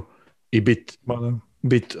sezonu i biti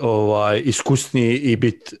iskusniji i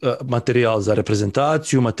biti materijal za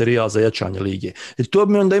reprezentaciju, materijal za jačanje lige. I to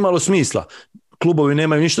bi onda imalo smisla. Klubovi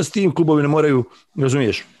nemaju ništa s tim, klubovi ne moraju,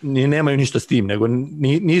 razumiješ, nemaju ništa s tim, nego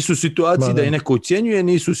nisu u situaciji da je neko ucjenjuje,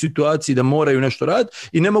 nisu u situaciji da moraju nešto raditi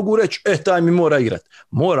i ne mogu reći, taj mi mora igrati.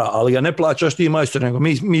 Mora, ali ga ne plaćaš ti majstor, nego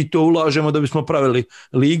mi to ulažemo da bismo pravili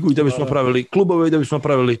ligu i da bismo pravili klubove i da bismo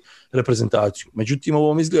pravili reprezentaciju. Međutim,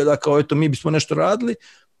 ovo mi izgleda kao eto mi bismo nešto radili,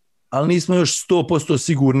 ali nismo još 100%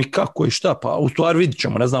 sigurni kako i šta, pa u stvari vidit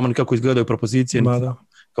ćemo, ne znamo ni kako izgledaju propozicije,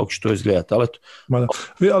 kako će to izgledati.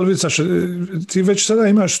 Ali vidi, Saša, ti već sada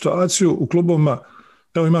imaš situaciju u klubovima,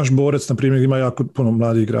 evo imaš Borac, na primjer, ima jako puno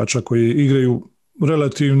mladih igrača koji igraju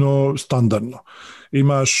relativno standardno.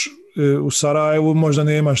 Imaš u Sarajevu, možda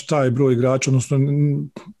nemaš taj broj igrača, odnosno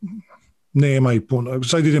nema ih puno.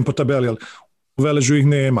 Sad idem po tabeli, ali u Veležu ih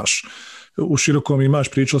nemaš. U Širokom imaš,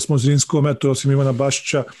 pričali smo o Zrinskom, eto, osim Ivana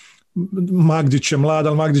Bašića, Magdić je mlad,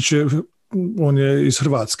 ali Magdić je, on je iz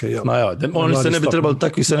Hrvatske. Jel? Oni se ne bi trebalo,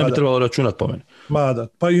 takvi se ne bi trebalo računati po meni.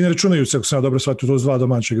 Pa i ne računaju se, ako sam ja dobro shvatio, to su 2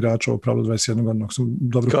 domaća igrača, upravo 21 godina.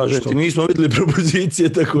 Kažete, nismo vidjeli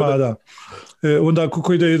propozicije, tako da. Onda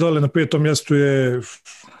koji ide dole na 5. mjestu je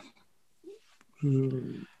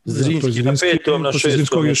Zrinski na 5. na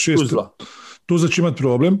 6. Tuzla će imati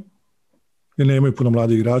problem, jer nemaju puno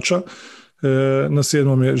mladih igrača. na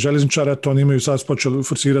 7. je Željezničar, eto oni imaju sad počeli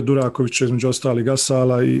forsirati Durakovića između ostalih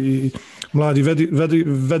Gasala i mladi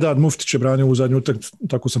Vedad Muftić je branio u zadnju utakmicu,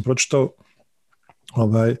 tako sam pročitao.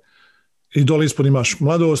 I dole ispod imaš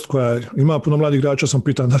Mladost koja ima puno mladih igrača, sam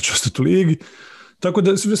pitan da će ostati u ligi. Tako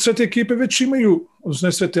da sve te ekipe već imaju,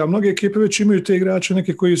 ne sve te, ali mnoge ekipe već imaju te igrače,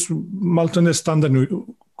 neke koji su malo ne standardni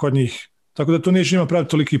kod njih. Tako da to neće njima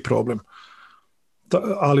praviti toliki problem.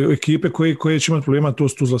 Ali ekipe koje će imati problema, to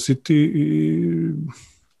su Tuzla City i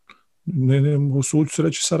ne mogu sući se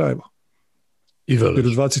reći Sarajevo. I Veleš.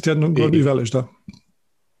 21 godina i Veleš, da.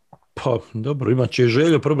 Pa dobro, imat će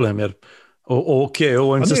Željo problem, jer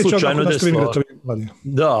ovo im se slučajno desilo.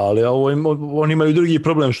 Da, ali oni imaju drugi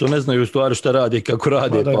problem što ne znaju u stvari šta rade i kako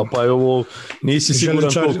rade, pa je ovo nisi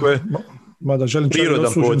siguran koliko je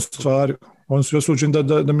prirodan stvari. Oni su osuđeni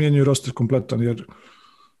da mijenjaju roster kompletan, jer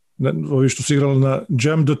ovi što su igrali na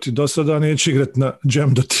Džemdoti do sada neće igrati na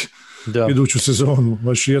Džemdoti iduću sezonu.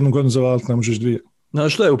 Baš jednu godinu zavaliti, ne možeš dvije.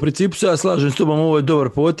 Znaš šta je, u principu se ja slažem s tobom, ovo je dobar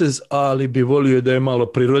potez, ali bi volio da je malo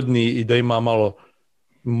prirodniji i da ima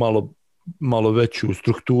malo veću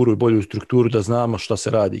strukturu i bolju strukturu, da znamo šta se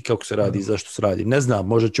radi, kako se radi i zašto se radi. Ne znam,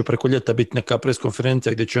 možda će preko ljeta biti neka pres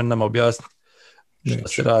konferencija gdje će on nama objasniti šta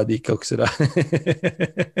se radi i kako se radi.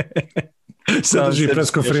 Sam drži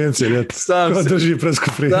pres konferencije. Sam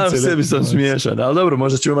sebi sam smiješan, ali dobro,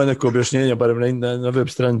 možda ćemo imati neko objašnjenje, barem na web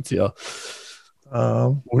stranici.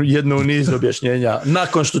 Jedno u niz objašnjenja,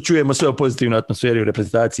 nakon što čujemo sve o pozitivnoj atmosferi u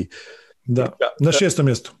reprezentaciji. Da, na 6.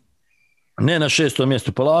 mjestu. Ne na 6.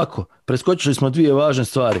 mjestu, polako. Preskočili smo 2 važne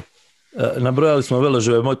stvari. Nabrojali smo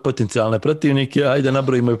Veleževe potencijalne protivnike, ajde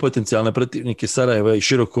nabrojimo i potencijalne protivnike Sarajeva i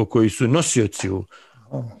Široko koji su nosioci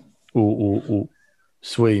u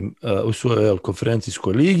svojoj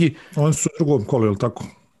konferencijskoj ligi. Oni su u drugom kolu, je li tako?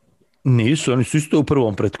 Nisu, oni su isto u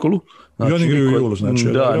prvom pretkolu. Znači, i oni igraju u julu, znači.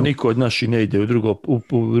 Da, niko od naših ne ide u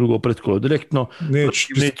drugo pretkolo direktno.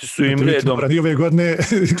 Neći su im redom. I ove godine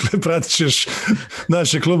pratit ćeš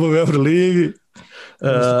naše klubove u Euroligi,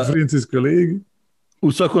 konferencijskoj ligi.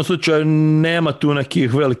 U svakom slučaju nema tu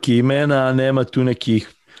nekih velikih imena, nema tu nekih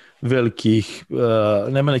velikih,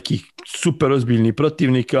 nema nekih super ozbiljnih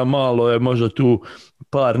protivnika, malo je možda tu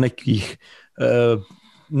par nekih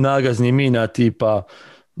nagaznih mina tipa,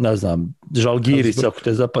 ne znam, Žalgiris ako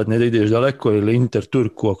te zapadne da ideš daleko, ili Inter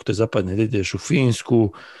Turku ako te zapadne da ideš u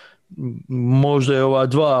Finsku. Možda je ova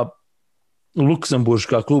 2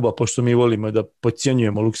 luksemburška kluba, pošto mi volimo da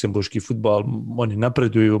podcjenjujemo luksemburški fudbal, oni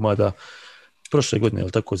napreduju, mada prošle godine,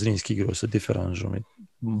 je tako, Zrinski igrao sa Differanžom i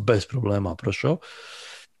bez problema prošao.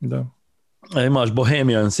 Da. A imaš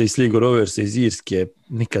Bohemians i Sligo Rovers iz Irske,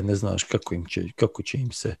 nikad ne znaš kako će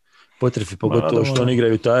im se potrefi, pogotovo što oni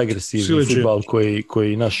igraju taj agresivni fudbal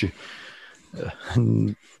koji naši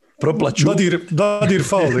proplaću. Dadir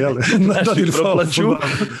faul, jel? Naši proplaću.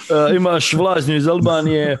 Imaš Vlaznju iz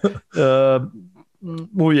Albanije,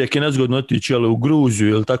 uvijek je nezgodno otići u Gruziju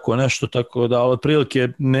ili tako nešto, tako da otprilike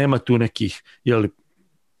nema tu nekih,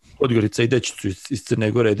 Podgorica i Dečicu iz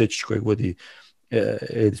Crne Gore, Dečić kojeg vodi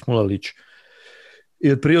Edis Mulalić.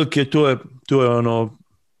 I otprilike to je ono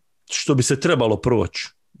što bi se trebalo proći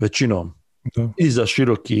većinom. Da. I za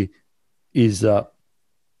Široki i za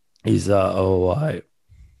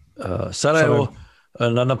Sarajevo.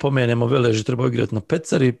 Napomenemo, Velež treba igrati na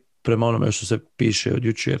Pecari, prema onome što se piše od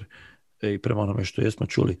jučer i prema onome što jesmo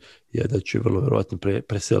čuli, je da će vrlo vjerojatno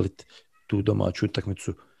preseliti tu domaću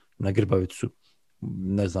utakmicu na Grbavicu.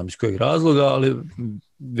 Ne znam iz kojeg razloga, ali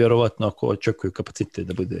vjerovatno ako očekuju kapacitet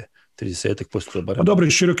da bude 30%. Barem. A dobro,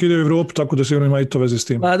 i Široki ide u Evropu, tako da sigurno ima i to veze s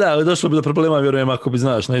tim. Da, ali došlo bi do problema, vjerujem, ako bi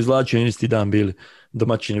znaš, na izvlačenju isti dan bili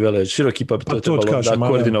domaćini Velež. Široki pa bi to trebalo da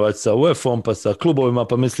koordinovati sa UEFA-om, pa sa klubovima,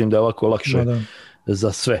 pa mislim da je ovako lakše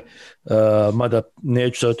za sve. Mada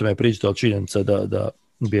neću sad o tome pričati, ali činjenica da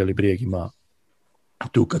Bijeli Brijeg ima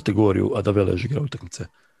tu kategoriju, a da Velež igra utakmice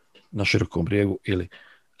na Širokom Brijegu ili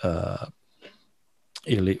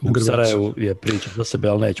u Sarajevu je priča za sebe,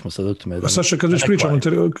 ali nećemo sad o tome. Saša, kad već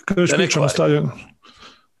pričamo stadion,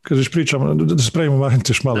 kad već pričamo, da se pravimo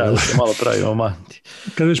mahnice šmalo. Da se malo pravimo mahnici.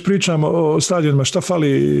 Kad već pričamo o stadionima, šta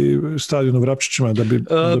fali stadionu Vrapčićima da bi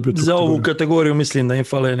za ovu kategoriju mislim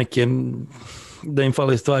da im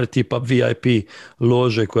fale stvari tipa VIP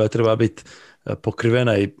lože koja treba biti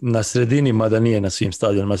pokrivena i na sredini, mada nije na svim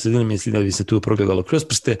stadionima. Na sredini mislim da bi se tu progledalo kroz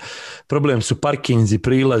prste. Problem su parkinzi,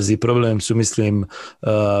 prilazi, problem su, mislim,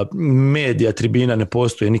 medija, tribina ne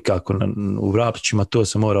postoje nikako u Vrapčićima, to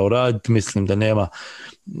se mora uraditi. Mislim da nema,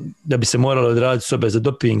 da bi se moralo odraditi sobe za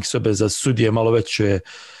doping, sobe za sudije malo veće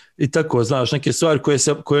i tako, znaš, neke stvari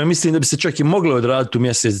koje mislim da bi se čak i mogle odraditi u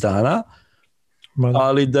mjesec dana,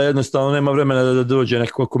 ali da jednostavno nema vremena da dođe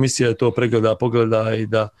nekakva komisija da to pregleda, pogleda i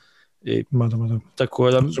da...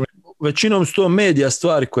 Tako da, većinom su to medija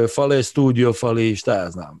stvari koje fale, studio fali, šta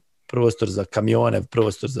ja znam, prostor za kamione,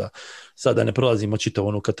 prostor za, sada ne prolazimo čitavu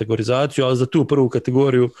onu kategorizaciju, ali za tu prvu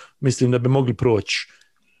kategoriju mislim da bi mogli proći.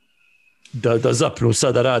 Da zapnu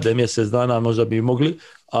sada rade mjesec dana, možda bi mogli,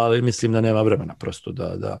 ali mislim da nema vremena prosto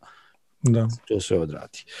da to sve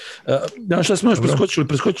odradi. Šta smo još preskočili?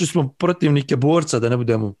 Preskočili smo protivnike borca, da ne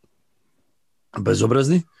budemo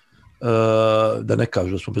bezobrazni. Da ne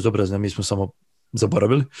kažu da smo bezobrazni, mi smo samo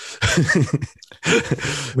zaboravili.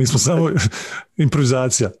 Mi smo samo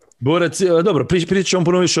improvizacija. Borac, dobro, pričat ćemo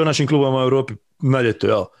puno više o našim klubama u Europi na ljeto,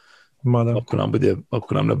 jel?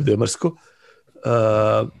 Ako nam ne bude mrsko.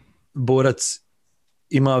 Borac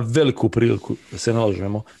ima veliku priliku da se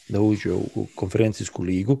nalažemo da uđe u konferencijsku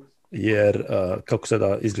ligu, jer kako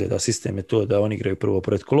sada izgleda sistem je to da oni igraju prvo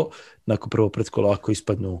pretkolo, nakon prvo pretkola ako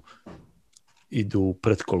ispadnu idu u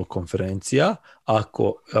pretkolo konferencija,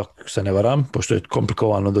 ako se ne varam, pošto je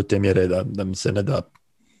komplikovano do te mjere da mi se ne da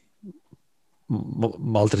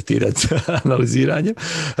maltretirati analiziranjem,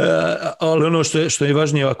 ali ono što je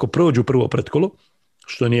važnije, ako prođu prvo pretkolo,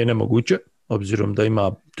 što nije nemoguće, obzirom da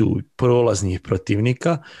ima tu prolaznih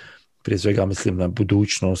protivnika, prije svega mislim na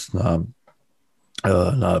budućnost,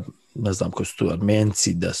 na ne znam ko su tu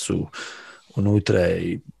Armenci, da su unutra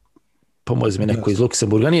i pomozi mi neko iz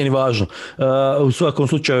Luksemburga, nije ni važno. U svakom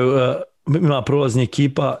slučaju ima prolazni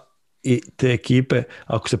ekipa i te ekipe,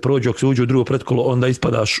 ako se prođe, ako se uđe u drugo pretkolo, onda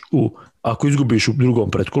ispadaš ako izgubiš u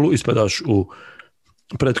drugom pretkolu, ispadaš u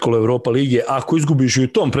pretkolo Europa lige, ako izgubiš i u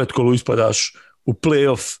tom pretkolu, ispadaš u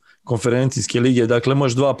play-off konferencijske lige, dakle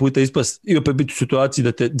možeš 2 puta ispasti i opet biti u situaciji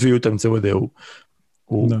da te 2 utakmice vode u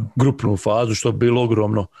grupnu fazu, što bi bilo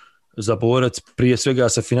ogromno za Borac, prije svega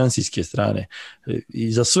sa financijske strane.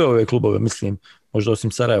 I za sve ove klubove, mislim, možda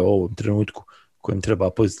osim Sarajeva u ovom trenutku kojem treba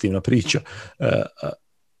pozitivna priča,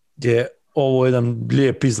 je ovo jedan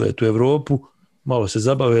lijep izlet u Europu, malo se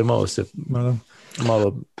zabave, malo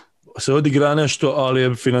se odigra nešto, ali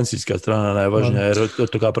je financijska strana najvažnija, jer od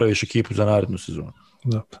toga praviš ekipu za narednu sezonu.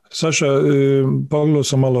 Da. Saša, pogledao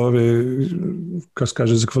sam malo ove, kako se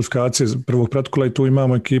kaže, za kvalifikacije prvog pretkola i tu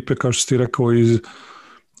imamo ekipe, kao što si ti rekao, iz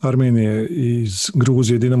Armenije, iz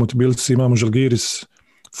Gruzije, Dinamo Tbilisi, imamo Žalgiris,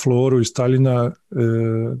 Floru iz Taljina,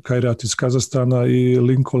 Kairat iz Kazastana i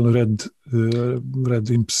Lincoln Red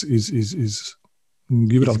Imps iz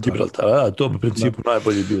Gibraltara. To bi u principu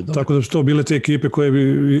najbolji bio. Tako da su to bile te ekipe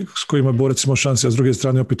s kojima Borac imao šanse, a s druge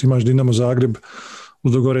strane opet imaš Dinamo Zagreb,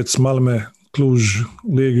 Ludogorec, Malme, Kluž,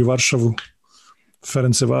 Legiju Varšavu,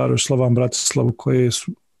 Ferencvaroš, Slovan Bratislavu, koje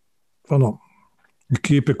su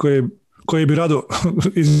ekipe koje bi rado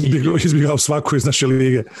izbjegao svako iz naše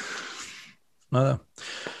lige. Da.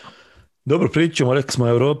 Dobro, pričamo, rekli smo o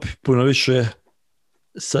Europi, puno više.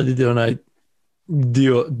 Sad ide onaj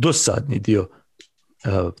dosadni dio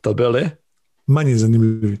tabele. Manje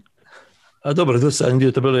zanimljivi. A dobro, dosadni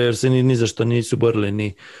dio tabele, jer se ni za što nisu borili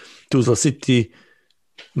ni Tuzla City,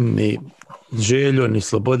 ni Željo, ni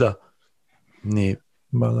Sloboda, ni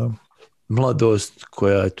Mladost,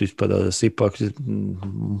 koja je tu ispada da se ipak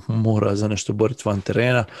mora za nešto boriti van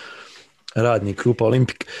terena, Radnik, Krupa,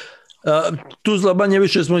 Olimpik. Tuzla manje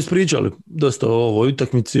više smo ispričali dosta o ovoj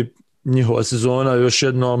utakmici, njihova sezona još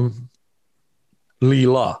jednom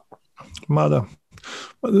lila. Mada,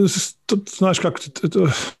 znaš kako,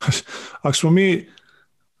 ako smo mi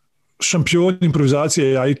šampioni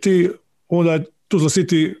improvizacije ja i ti, onda je Tuzla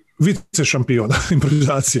City vice šampiona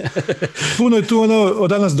improvizacije. Puno je tu od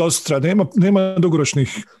danas do sutra, nema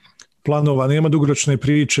dugoročnih planova, nema dugoročne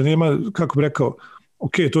priče, nema, kako bi rekao,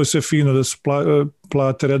 ok, to je sve fino da su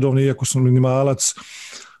plate redovne, iako su minimalac,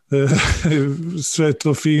 sve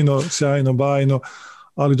to fino, sjajno, bajno,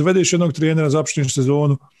 ali dovedeš jednog trenera, započneš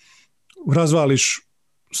sezonu, razvališ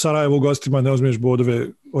Sarajevo u gostima, ne uzmeš bodove,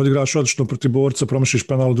 odigraš odlično protiv Borca, promašiš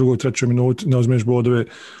penal u drugoj, trećoj minuti, ne uzmeš bodove,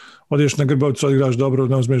 odeš na Grbavcu, odigraš dobro,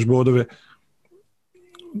 ne uzmeš bodove.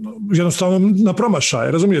 Jednostavno na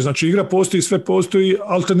promašaj, razumiješ? Znači igra postoji, sve postoji,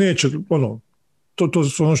 ali te neće, to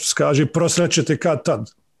su ono što se kaže, prosrećete kad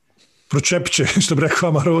tad. Pročepit će, što bi rekao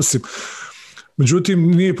Amarosim.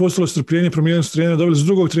 Međutim, nije postalo strpljenje, promijenili su trenera, dobili su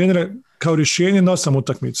drugog trenera kao rješenje na 8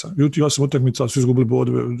 utakmica. I u tih 8 utakmica su izgubili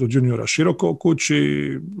bodove od juniora široko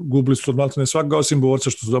kući, gubili su od maltene svakoga osim Borca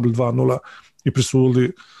što su dobili 2-0 i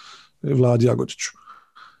prisudili Vladi Jagodiću.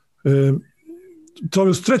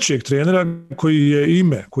 To su trećeg trenera koji je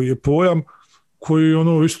ime, koji je pojam, koji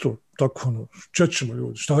isto tako, čećemo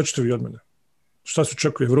ljudi, šta hoćete vi od mene? Šta se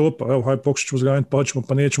očekuje Evropa? Evo, hajde pokušat ćemo zganjati, pa hoćemo,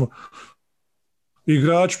 pa nećemo.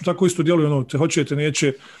 igrač tako isto djeluje, ono, te hoćete,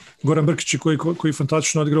 neće. Goran Brkić koji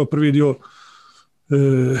fantastično odigrao prvi dio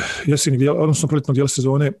jesenjeg dijela, odnosno proljetnog dijela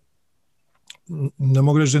sezone, ne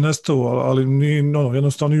mogu reći da je nestao, ali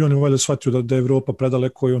jednostavno i on je valjda shvatio da je Evropa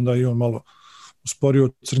predaleko i onda i on malo usporio.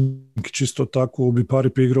 Crnkić isto tako, u Bipari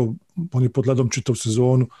igrao, on je pod ledom čitav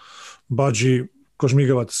sezonu, Badži,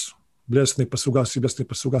 Kožmigavac, bljesni pa se ugasi, bljesni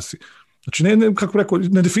pa se ugasi. Znači, kako rekao,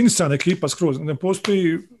 nedefinisana ekipa skroz, ne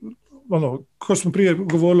postoji, kao smo prije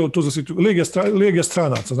govorili o to za legija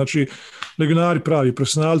stranaca, znači legionari pravi,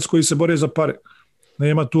 profesionalci koji se bore za pare.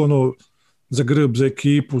 Nema tu za grb, za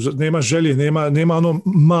ekipu, nema želje, nema ono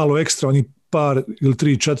malo ekstra, oni par ili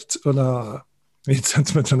 3-4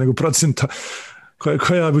 centimetra nego procenta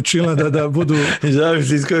koja bi učila da budu...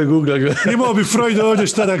 Zavisi iz koje Google gleda. Imao bi Freud ovdje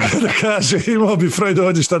šta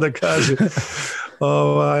da kaže.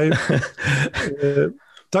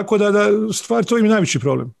 Tako da stvar, to im je najveći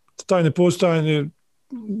problem. Taj nepostojanje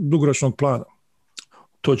dugoročnog plana.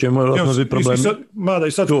 To će možda biti problem. Mada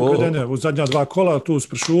i sad pogledanje, u zadnja 2 kola tu su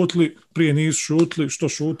prešutli, prije nisu šutli, što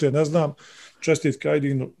šute, ne znam. Čestitke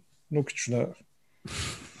Ajdinu Nukiću na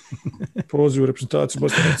pozivu reprezentaciju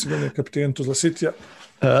Bosne i Hercegovine, kapitenu Tuzla Citya.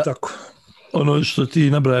 Tako. Ono što ti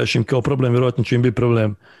nabrajaš im kao problem, vjerojatno će im biti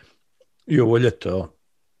problem i ovo ljeto,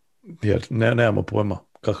 jer nemamo pojma.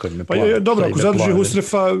 Dobro, ako zadrži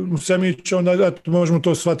Husrefa, Semića, onda možemo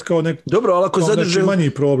to shvatiti kao neki manji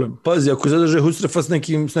problem. Pazi, ako zadrže Husrefa s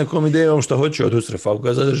nekom idejom šta hoće od Husrefa, ako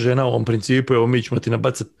ga zadrže na ovom principu, evo mi ćemo ti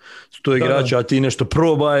nabacati 100 igrača, a ti nešto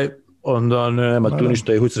probaj, onda nema tu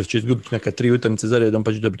ništa i Husref će izgubiti neka 3 utakmice za redom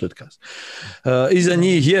pa će dobiti otkaz. Iza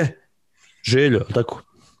njih je Željo, tako?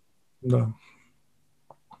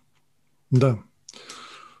 Da.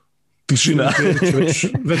 Tišina.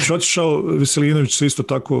 Već otišao, Veselinović se isto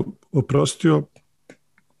tako oprostio.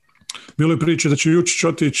 Bilo je priče da će Jučić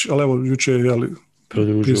otići, ali evo, Juče je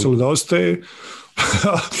pisalo da ostaje.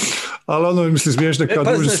 Ali mislim, smiješno, kao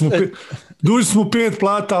duži smo 5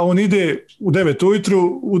 plata, on ide u 9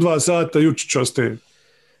 ujutru, u 2 sata Jučić ostaje.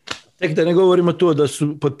 Tek da ne govorimo to da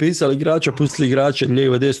su potpisali igrača, pustili igrača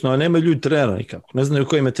lijevo, desno, a nema ljudi trenera nikako. Ne znaju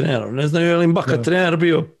kojim je trener. Ne znaju je li im Baka trener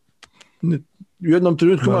bio. U jednom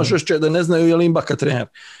trenutku imaš još da ne znaju je li im Baka trener.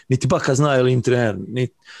 Niti Baka zna je li im trener.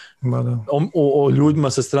 O ljudima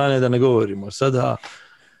sa strane da ne govorimo. Sada,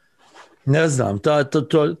 ne znam,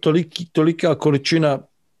 tolika količina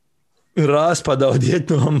raspada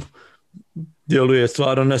odjednom djeluje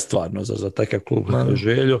stvarno nestvarno za takav klub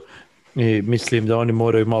Željo. I mislim da oni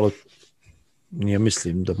moraju malo, nije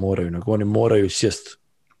mislim da moraju, nego oni moraju sjest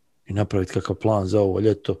i napraviti kakav plan za ovo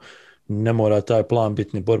ljeto. Ne mora taj plan biti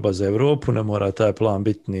ni borba za Evropu, ne mora taj plan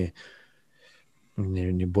biti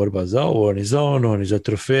ni borba za ovo, ni za ono, ni za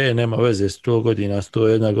trofeje, nema veze, 100 godina,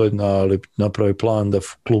 101 godina, ali napravi plan da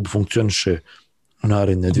klub funkcioniše u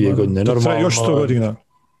naredne 2 godine. Normalno, još 100 godina.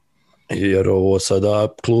 Jer ovo sada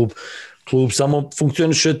klub samo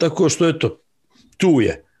funkcioniše tako što je to, tu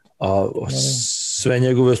je. A sve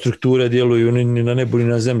njegove strukture djeluju ni na nebu ni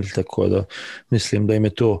na zemlji, tako da mislim da im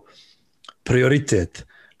je to prioritet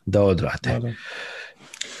da odrade.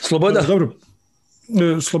 Sloboda? Dobro.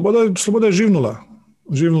 Sloboda je živnula.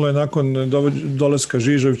 Živnula je nakon dolaska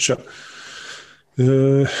Žižovića.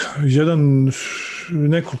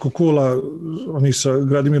 Nekoliko kola oni sa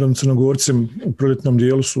Gradimirom Crnogorcem u proljetnom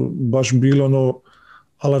dijelu su baš bilo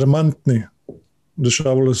alarmantni.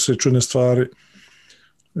 Dešavalo se čudne stvari.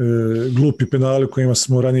 Glupi penali o kojima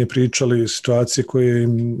smo ranije pričali, situacije koje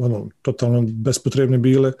im totalno bespotrebne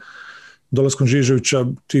bile. Dolaskom Žižovića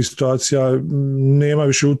tih situacija nema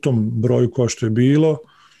više u tom broju kao što je bilo.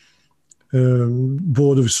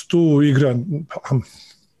 Bodovi su tu, igra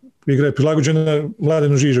je prilagođena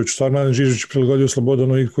Mladenu Žižoviću. Stvar Mladen Žižović prilagodio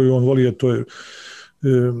Slobodanu igru koju on voli, a to je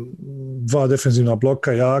 2 defenzivna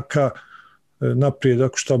bloka, jaka, naprijed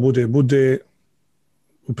ako šta bude,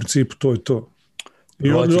 u principu to je to.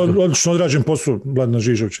 I odlično odrađen posao Mladena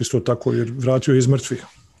Žižovića, isto tako, jer vratio je iz mrtvih.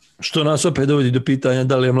 Što nas opet dovodi do pitanja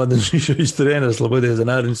da li je Mladen Žižović trener Slobode za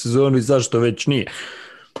narednu sezonu i zašto već nije.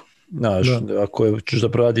 Znaš, ako ćeš da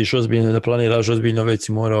proradiš ozbiljno, da planiraš ozbiljno, već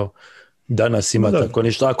si morao danas imati tako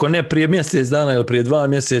ništa. Ako ne prije mjesec dana ili prije 2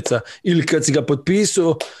 mjeseca, ili kad si ga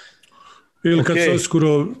potpisao, ili kad se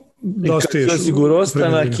osiguro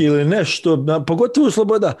ostanak ili nešto, pogotovo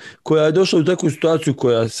Sloboda koja je došla u takvu situaciju,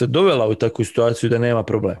 koja se dovela u takvu situaciju da nema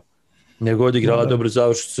problema. Nego odigrala dobro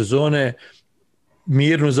završnu sezone,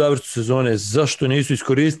 mirnu završnu sezone, zašto nisu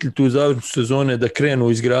iskoristili tu završnu sezone da krenu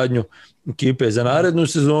u izgradnju ekipe za narednu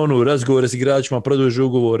sezonu, razgovore s igračima, produže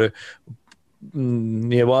ugovore,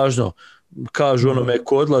 nije važno, kažu onome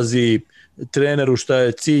ko odlazi, treneru šta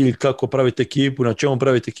je cilj, kako praviti ekipu, na čemu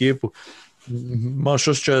praviti ekipu, Maš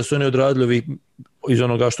osjećaj da su oni odradili iz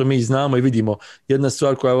onoga što mi znamo i vidimo. Jedna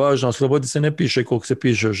stvar koja je važna, o Slobodi se ne piše koliko se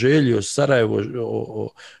piše o Želji, o Sarajevu, o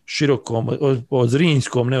Širokom, o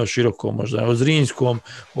Zrinskom, ne o Širokom možda, o Zrinskom,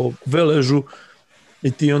 o Veležu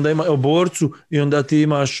i ti onda o Borcu i onda ti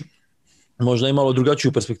imaš možda i malo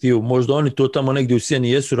drugačiju perspektivu. Možda oni to tamo negdje u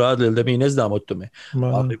sjeni jesu radili, da mi ne znamo o tome.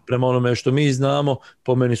 Ali prema onome što mi znamo,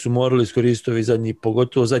 po meni su morali iskoristiti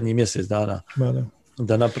pogotovo zadnji mjesec dana.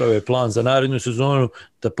 Da naprave plan za narednu sezonu,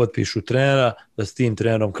 da potpišu trenera, da s tim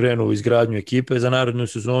trenerom krenu u izgradnju ekipe za narednu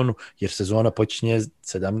sezonu, jer sezona počinje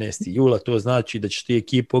 17. jula, to znači da će ti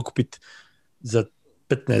ekipu okupiti za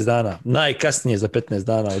 15 dana, najkasnije za 15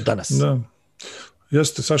 dana od danas. Da.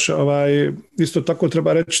 Jeste, Saša, isto tako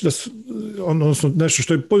treba reći da su, odnosno nešto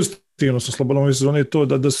što je pozitivno sa Slobodom ove sezone je to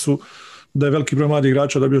da je veliki broj mladih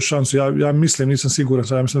igrača dobio šansu. Ja mislim, nisam siguran,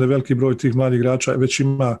 ja mislim da je veliki broj tih mladih igrača već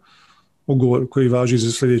ima ugovor koji važi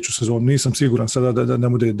za sljedeću sezonu. Nisam siguran sada da ne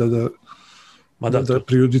bude da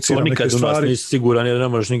prejudiciram neke stvari. To nikad u nas nisi siguran jer ne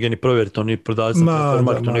možeš nigdje ni provjeriti, oni prodavci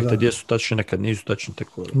nekad gdje su tačni, nekad nisu tačni.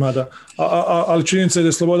 Ali činjenica je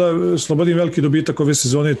da je Slobodin veliki dobitak ove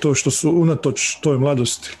sezone je to što su unatoč toj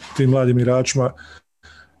mladosti, tim mladim igračima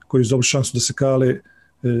koji su dobili šansu da se kale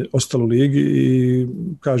ostalo u ligi i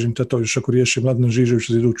kažem te to još ako riješi Mladen Žižević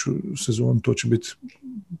za iduću sezonu, to će biti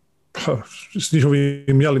s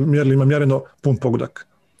njihovim mjerilima mjereno pun pogodak.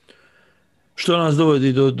 Što nas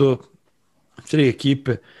dovodi do 4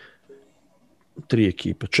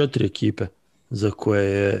 ekipe za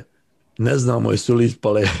koje ne znamo jesu li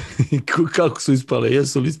ispale, kako su ispale,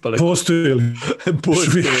 jesu li ispale. Postoje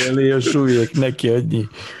li još uvijek neke od njih.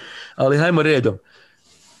 Ali hajmo redom.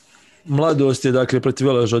 Mladost je dakle protiv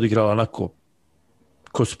Veleža odigrala onako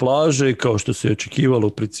ko s plaže, kao što se očekivalo u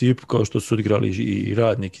principu, kao što su odigrali i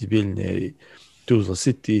Radnik iz Bijeljine i Tuzla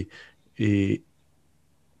City i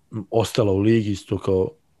ostala u ligi isto kao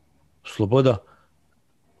Sloboda.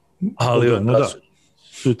 Ali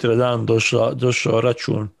sutra dan došao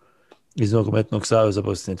račun iz Nogometnog saveza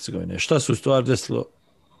Bosne i Hercegovine. Šta su u stvari desilo?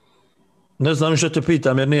 Ne znam što te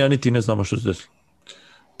pitam, jer ja niti ne znamo što se desilo.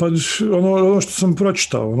 Pa ono što sam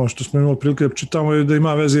pročitao, ono što smo imali prilike da čitamo je da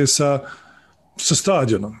ima veze sa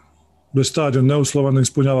stadionom. Da je stadion neuslovan, ne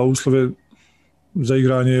ispunjava uslove za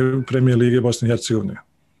igranje Premijer lige Bosne i Hercegovine.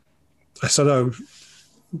 Sada,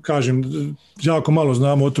 kažem, jako malo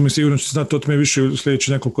znamo o tome, sigurno će znati o tome više u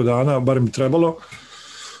sljedećih nekoliko dana, barem bi trebalo.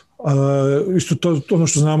 Isto ono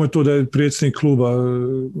što znamo je to da je predsjednik kluba,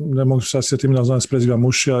 ne mogu se sjetiti imena, znam se preziva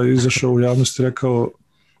Mušija, izašao u javnosti i rekao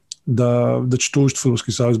da će tužiti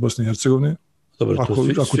Fudbalski savez Bosne i Hercegovine. Dobro,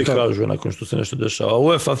 to svi kažu nakon što se nešto dešava.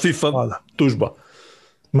 UEFA, FIFA, tužba.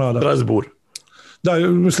 Strasbourg. Da,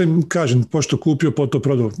 mislim, kažem, pošto kupio, po to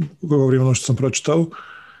prodao, govorim ono što sam pročitao.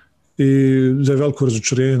 I da je veliko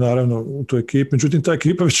razočarenje naravno u toj ekipi. Međutim, ta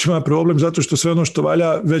ekipa već ima problem zato što sve ono što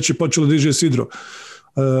valja već je počelo diže sidro.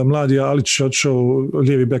 Mladi Alić je odšao,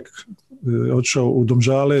 lijevi bek odšao u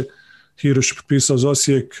Domžale, Hiroš je potpisao za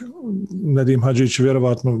Osijek, Nedim Hadžić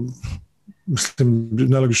vjerovatno, mislim,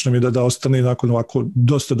 nelogično mi je da ostane nakon ovako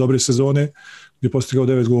dosta dobre sezone, gdje je postigao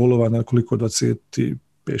 9 golova na koliko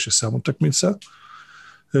 25-6 utakmica.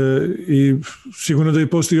 I sigurno da je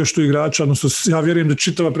postoji još tu igrača, odnosno ja vjerujem da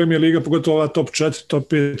čitava Premijer liga, pogotovo ova top 4,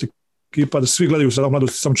 top 5 ekipa, da svi gledaju sada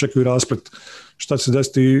mladosti, samo čekaju rasplet šta će se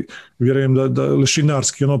desiti i vjerujem da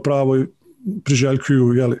Lešinarski ono pravo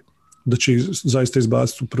priželjkuju, jeli, da će ih zaista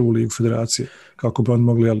izbaciti u prvu ligu federacije, kako bi oni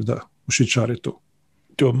mogli, jeli, da ušičare to.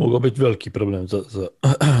 To mogao biti veliki problem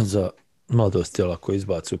za mladost, jel, ako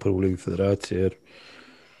izbaci u prvu ligu federacije, jer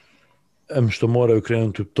što moraju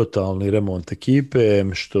krenuti u totalni remont ekipe,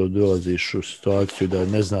 što dolaziš u situaciju da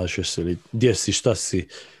ne znaš jesi li, gdje si, šta si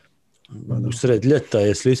u sred ljeta,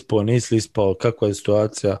 jesi li ispao, nisi li ispao, kakva je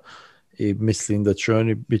situacija i mislim da će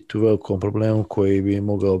oni biti u velikom problemu koji bi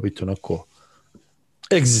mogao biti onako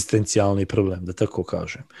egzistencijalni problem, da tako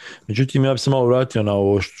kažem. Međutim, ja bih se malo vratio na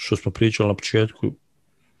ovo što smo pričali na početku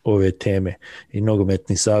ove teme i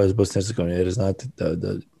Nogometni savez Bosne i Hercegovine, jer znate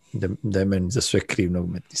da je meni za sve kriv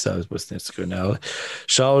Nogometni savez Bosne i Hercegovine, ali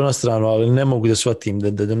šalo na stranu, ali ne mogu da shvatim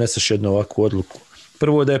da doneseš jednu ovakvu odluku.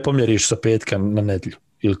 Prvo da je pomjeriš sa petka na nedjelju,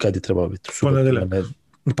 ili kad je trebalo biti?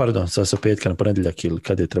 Pardon, sa petka na ponedjeljak ili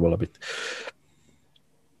kad je trebalo biti.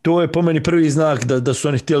 To je po meni prvi znak da su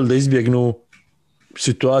oni htjeli da izbjegnu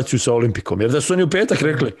situaciju sa Olimpikom, jer da su oni u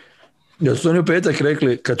petak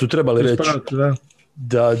rekli kad su trebali reći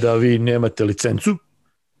da vi nemate licencu,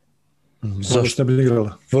 Zašto ne bi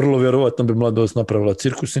igrala? Vrlo vjerovatno bi Mladost napravila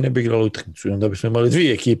cirkus i ne bi igrala utakmicu. I onda bismo imali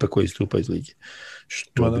 2 ekipe koje istupa iz lige.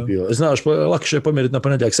 Što bi bilo? Znaš, lakše je pomjeriti na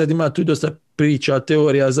ponedjeljak. Sad ima tu dosta priča,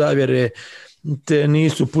 teorija, zavjere, te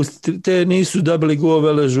nisu dobili go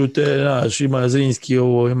Veležu, znaš, ima Zrinski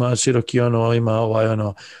ovo, ima Široki ono, ima ovaj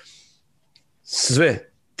ono. Sve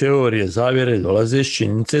teorije, zavjere dolaze iz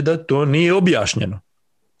činjenice da to nije objašnjeno.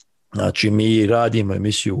 Znači, mi radimo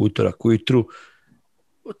emisiju utorak ujutru,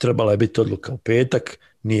 trebala je biti odluka u petak,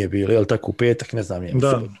 nije bila, jel tako u petak, ne znam,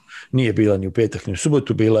 nije bila ni u petak ni u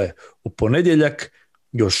subotu, bila je u ponedjeljak,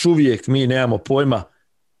 još uvijek mi nemamo pojma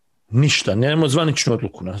ništa, nemamo zvaničnu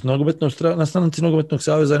odluku. Na stranici Nogometnog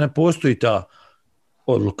saveza ne postoji ta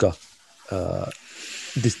odluka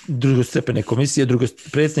drugostepene komisije,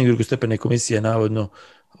 predsjednik drugostepene komisije je navodno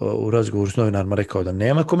u razgovoru s novinarima rekao da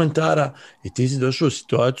nema komentara i ti si došao u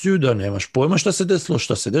situaciju da nemaš pojma šta se desilo,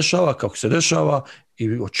 šta se dešava, kako se dešava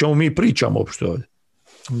i o čemu mi pričamo uopšte ovdje.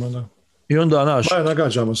 I onda,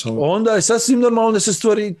 nagađamo se. Onda je sasvim normalno da se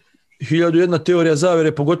stvori 1001 teorija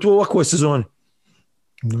zavjere, pogotovo u ovakvoj sezoni.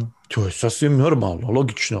 To je sasvim normalno,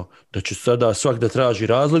 logično, da će sada svak da traži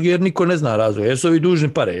razlog, jer niko ne zna razlog. Jesu ovi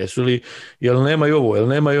dužni pare, jel nemaju ovo, jel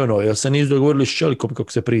nemaju ono, jel se nisu dogovorili s Čelikom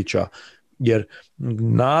kako se priča. Jer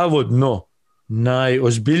navodno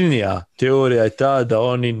najozbiljnija teorija je ta da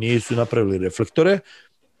oni nisu napravili reflektore,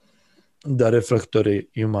 da reflektori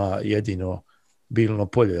ima jedino Bilno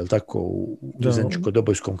polje, jel tako, u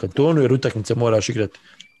Zeničko-Dobojskom kantonu, jer utakmice moraš igrati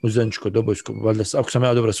u Zeničko-Dobojskom, valjda, ako sam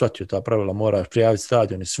ja dobro shvatio ta pravila, moraš prijaviti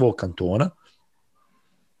stadion iz svog kantona.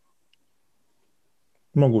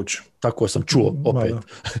 Moguće. Tako sam čuo opet.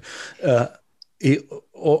 I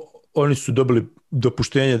oni su dobili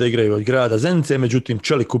dopuštenje da igraju od grada Zenice, međutim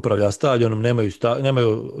Čelik upravlja stadionom,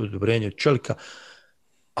 nemaju odobrenje od Čelika,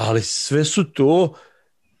 ali sve su to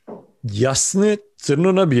jasne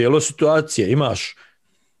crno na bijelo situacije. Imaš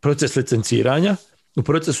proces licenciranja, u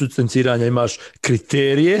procesu licenciranja imaš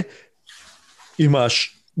kriterije,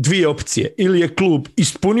 imaš 2 opcije, ili je klub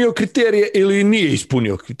ispunio kriterije ili nije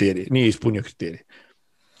ispunio kriterije.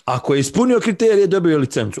 Ako je ispunio kriterije, dobio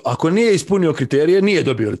licencu. Ako nije ispunio kriterije, nije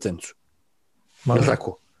dobio licencu. Je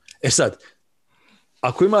tako? Sad,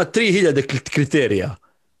 ako ima 3000 kriterija,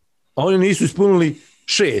 a oni nisu ispunili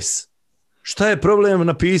 6, šta je problem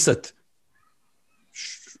napisati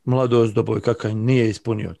Mladost Doboj kakav nije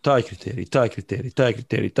ispunio taj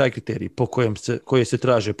kriterij po koje se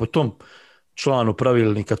traže po tom članu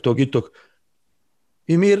pravilnika tog i tog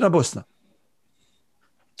i mirna Bosna.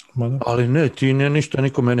 Ali ne, ti ništa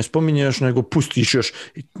nikome ne spominješ, nego pustiš još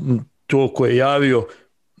to ko je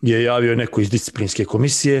javio neko iz disciplinske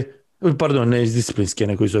komisije, pardon, ne iz disciplinske,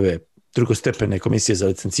 nego iz ove drugostepene komisije za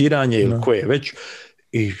licenciranje ili koje već,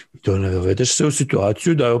 i dovedeš se u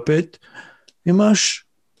situaciju da opet imaš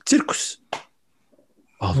cirkus.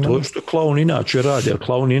 Ali to je što klaun inače radi, jer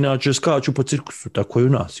klaun inače skaču po cirkusu, tako i u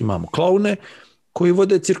nas. Imamo klaune koji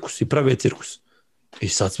vode cirkus i prave cirkus. I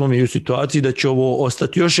sad smo mi u situaciji da će ovo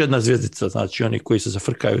ostati još jedna zvjezdica, znači oni koji se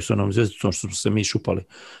zafrkaju s onom zvjezdicom što smo se mi šupali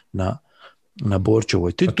na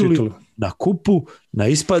Borčevoj tituli, na kupu, na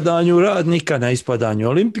ispadanju Radnika, na ispadanju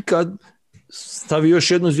Olimpika, stavi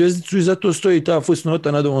još jednu zvjezdicu i zato stoji ta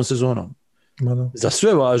fusnota nad ovom sezonom. Za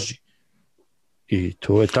sve važi. I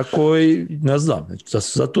to je tako i ne znam,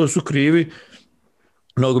 zato su krivi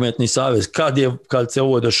Nogometni savez. Kad se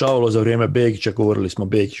ovo dešavalo za vrijeme Begića, govorili smo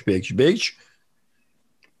Begić,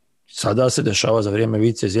 sada se dešava za vrijeme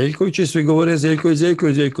Vice Zeljkovića i svi govore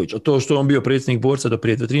Zeljković. A to što on bio predsjednik Borca do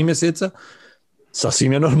prije 3 mjeseca,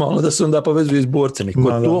 sasvim je normalno da se onda povezuje iz Borca.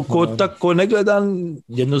 Ko tako ne gleda,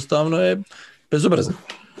 jednostavno je bezobrazan.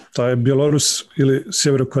 To je Bjelorus ili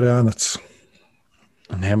Sjeverokoreanac.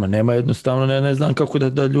 Nema jednostavno, ne znam kako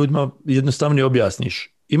da ljudima jednostavno objasniš.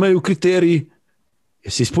 Imaju kriteriji,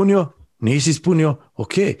 jesi ispunio, nisi ispunio,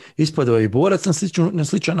 ok, ispadao je i Borac na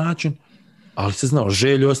sličan način, ali se znao,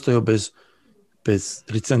 Želj ostao bez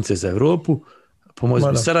licence za Europu,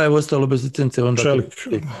 pomoći Sarajevo ostalo bez licence, onda Čelik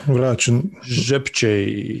vraćen. Žepće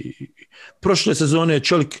i prošle sezone je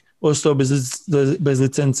Čelik ostao bez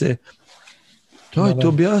licence. Dajte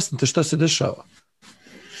objasnite šta se dešava.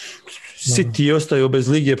 City je ostao bez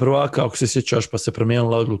Lige prvaka, ako se sjećaš, pa se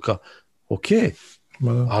promijenila odluka. Ok,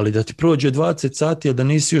 ali da ti prođe 20 sati, a da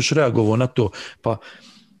nisi još reagovao na to, pa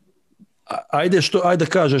ajde da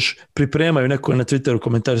kažeš, pripremaju, neko na Twitteru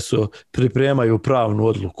komentarisu, pripremaju pravnu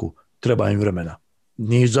odluku, treba im vremena.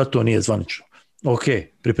 Zato nije zvanično. Ok,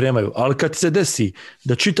 pripremaju, ali kad se desi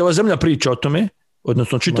da čitava zemlja priča o tome,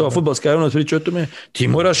 odnosno čitava fudbalska javnost priča o tome, ti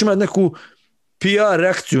moraš imati neku PR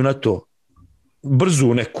reakciju na to,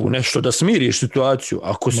 brzu nešto da smiriš situaciju,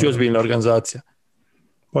 ako si ozbiljna organizacija.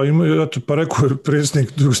 Pa rekao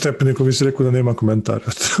predsjednik drugostepeni komisije, rekao da nema komentara.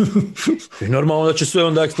 I normalno da će sve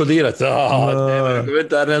onda eksplodirati. Nema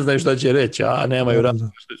komentar, ne znaju šta će reći, nemaju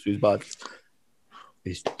razloga što su izbacili.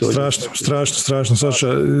 Strašno, Saša.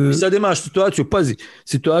 I sad imaš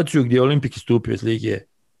situaciju gdje je Olimpik istupio iz lige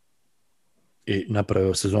i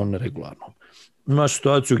napravio sezonu neregularno. Imaš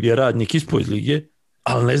situaciju gdje je Radnik ispao iz lige,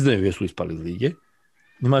 ali ne znaju jesu ispali iz lige.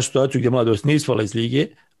 Imaš situaciju gdje Mladost nije ispala iz lige,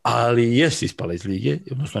 ali jesu ispala iz lige,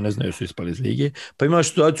 odnosno ne znaju su ispali iz lige. Pa imaš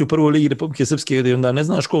situaciju u prvoj ligi Republike Srpske gdje onda ne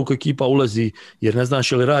znaš koliko ekipa ulazi, jer ne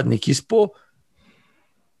znaš je li Radnik ispao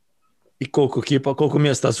i koliko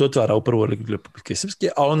mjesta se otvara u prvoj ligi Republike Srpske,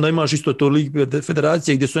 a onda imaš isto to Liga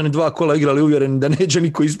Federacije gdje su oni 2 kola igrali uvjereni da neće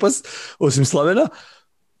niko ispast, osim Slavena,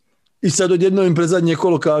 i sad odjedno im pred zadnje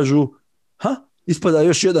kolo kažu ispada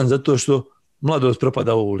još jedan zato što Mladost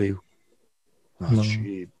propada u ovu ligu.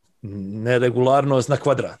 Znači, neregularnost na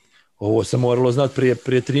kvadrat. Ovo se moralo znati prije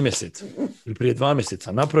 3 mjeseca ili prije 2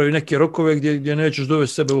 mjeseca. Napravi neke rokove gdje nećeš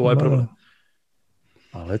dovesti sebe u ovaj problem.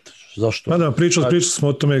 Ali eto, zašto? Pričali smo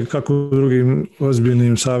o tome kako drugim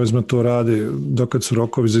ozbiljnim savezima to rade, dokad su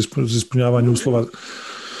rokovi za ispunjavanje uslova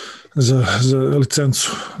za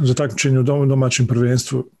licencu, za takmičenje u domaćem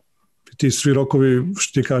prvenstvu. Ti svi rokovi,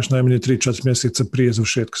 što ti kažeš, najmanje 3-4 mjeseca prije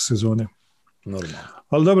završetka sezone. Normalno.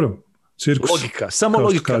 Ali dobro, cirkus. Logika, samo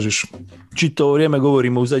logika. Kažeš. Čito vrijeme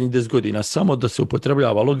govorimo u zadnjih 10 godina, samo da se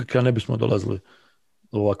upotrebljava logika, ne bismo dolazili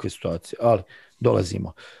u ovakve situacije. Ali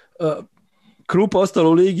dolazimo. Krupa ostala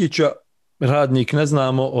u Ligića, Radnik ne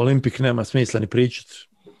znamo, Olimpik nema smisla ni pričati.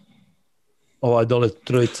 Ovaj dole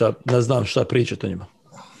trojica, ne znam šta pričati o njima.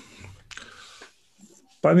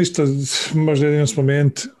 Pa ništa, možda jedino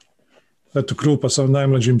spomenuti. Eto, Krupa sa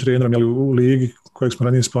najmlađim trenerom u ligi, kojeg smo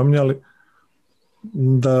ranije spominjali,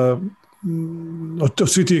 da od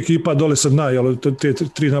svi ti ekipa dole sad ali te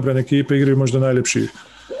 3 nabrane ekipe igraju možda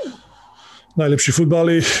najljepši fudbal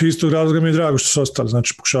i istog razloga mi je drago što su ostali.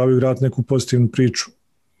 Znači, pokušavaju igrati neku pozitivnu priču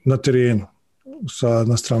na terenu. Sad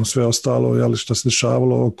na stranu sve ostalo, što se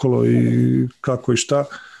dešavalo okolo i kako i šta.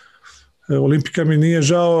 Olimpika mi nije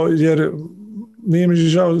žao, jer nije mi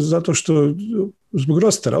žao zato što zbog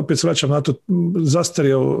rostera, opet se vraćam na to,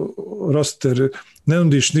 zastario roster, ne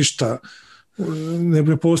nudiš ništa,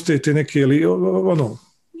 ne postoje te neke,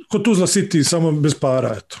 kod Tuzla City samo bez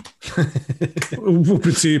para, eto. U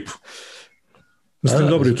principu. Mislim,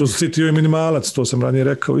 dobro, Tuzla City je minimalac, to sam ranije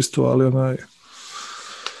rekao isto, ali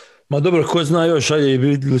Ma dobro, ko zna još, ajde,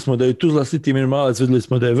 vidjeli smo da je Tuzla City minimalac, vidjeli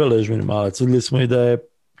smo da je Velež minimalac, vidjeli smo i da je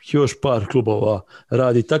još par klubova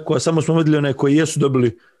radi tako, a samo smo vidjeli one koji jesu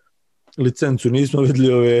dobili licencu, nismo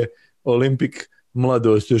vidjeli ove Olimpik,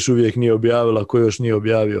 Mladost još uvijek nije objavila, ko još nije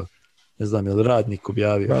objavio, ne znam je li Radnik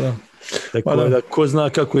objavio. Da. Tako da ko zna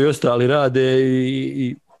kako i ostali rade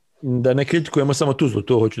i da ne kritikujemo samo Tuzlu,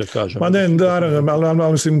 to hoću da kažem. Ma ne,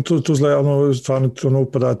 ali mislim Tuzla je stvarno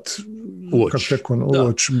upadat u oči.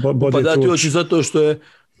 Upadat u oči zato što je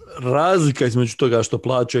razlika između toga što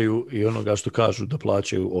plaćaju i onoga što kažu da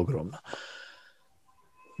plaćaju ogromna.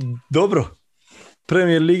 Dobro.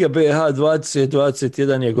 Premier Liga BH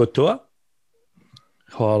 2021 je gotova.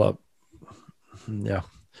 Hvala. Ja.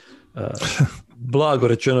 Blago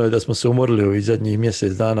rečeno je da smo se umorili ovih zadnjih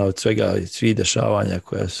mjesec dana od svega i svih dešavanja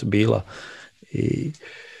koja su bila i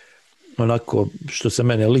onako što se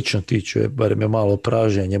mene lično tiče, barem je malo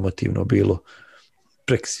pražnjenje emotivno bilo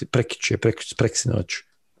preksinoć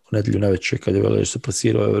u nedjelju navečer kad je Velež se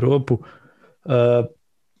plasirao u Europu.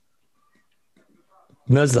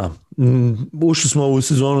 Ne znam, ušli smo u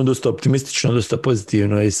sezonu dosta optimistično, dosta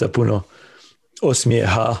pozitivno i sa puno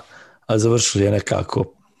osmijeha, a završili je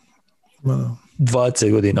nekako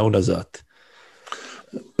 20 godina unazad.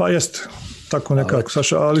 Pa jeste, tako nekako,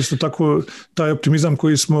 Saša, ali isto tako taj optimizam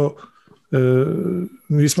koji smo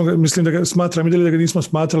mislim da ga smatram i da ga nismo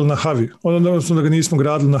smatrali na havi, odnosno da ga nismo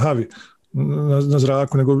gradili na havi, na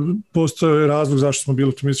zraku, nego postoje razlog zašto smo bili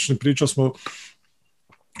optimistični. Pričali smo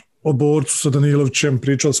o Borcu sa Danilovićem,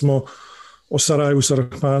 pričali smo o Sarajevu sa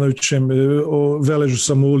Rahmanovićem, o Veležu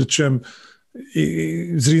sa Mulićem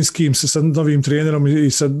i Zrinskim sa novim trenerom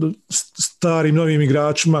i sa starim novim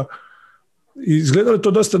igračima. I izgledalo je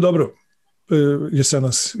to dosta dobro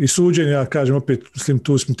jesenas. I suđenja, kažem opet, mislim,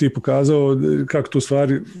 tu sam ti pokazao kako to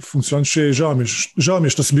stvari funkcioniše. Žao mi je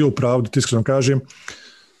što si bio u pravu, da ti iskreno kažem.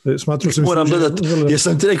 Moram dodati,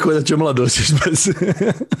 jesam ti rekao da će Mladost ispast.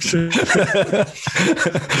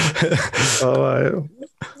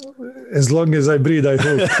 As long as I breathe, I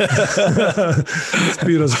hope.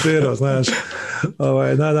 Spiro, znaš.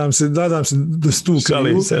 Nadam se da su tu krivu.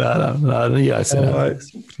 Šalim se, naravno, ja se nadam.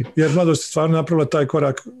 Jer Mladost je stvarno napravila taj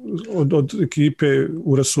korak od ekipe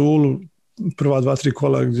u Rasulu, prva 2-3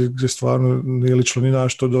 kola gdje stvarno nije lično ni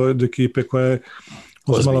našto do ekipe koja je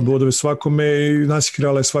uzmala bodove svakome i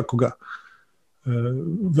nasikirala je svakoga.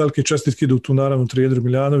 Velike čestitke idu tu naravno Trijedru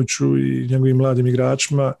Miljanoviću i njegovim mladim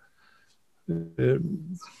igračima.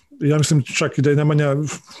 Ja mislim čak i da je Nemanja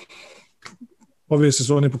ove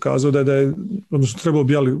sezone pokazao da je odnosno trebalo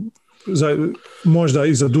bi, ali možda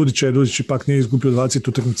i za Dudića, Dudić ipak nije izgubio 20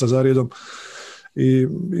 utakmica za redom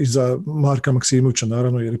i za Marka Maksimovića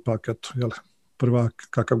naravno, jer ipak prvak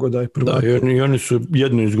kakav god da je prvak. Da, i oni su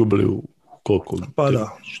jedno izgubili u koliko? Pa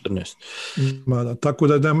da. 14. Tako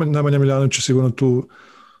da je Nemanja Miljanović je sigurno tu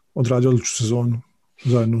odradio odličnu sezonu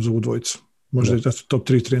zajedno za ovu dvojicu. Možda je top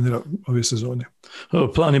 3 trenera ove sezone.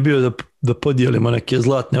 Plan je bio da podijelimo neke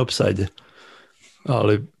zlatne opsajde,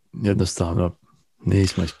 ali jednostavno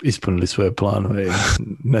nismo ispunili svoje planove i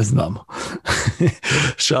ne znamo.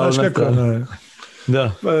 Znaš kako?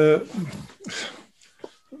 Da.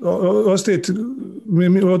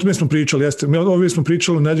 O tome smo pričali, jeste. Mi smo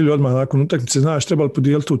pričali u nedjelju odmah nakon utakmice, znaš, trebali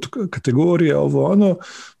podijeliti kategorije,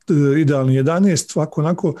 idealni 11, ovako,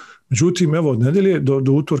 onako. Međutim, evo, od nedjelje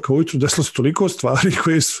do utorka ujutru desilo se toliko stvari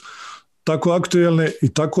koje su tako aktuelne i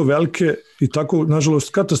tako velike i tako,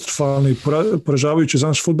 nažalost, katastrofalne i poražavajuće za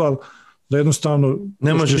naš fudbal, da jednostavno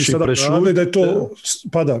ne možeš i prešutiti. Da je to,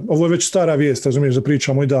 ovo je već stara vijest, razumiješ, da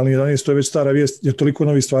pričamo o idealni 11, to je već stara vijest, jer toliko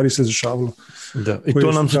novih stvari se dešavalo. Da, i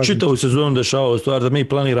to nam se čitavu sezonu dešavalo, stvar da mi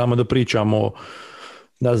planiramo da pričamo o,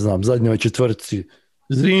 ne znam, zadnjoj četvrtci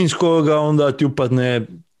Zrinjskoga, onda ti upadne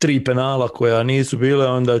 3 penala koja nisu bile,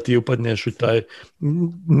 onda ti upadneš u taj,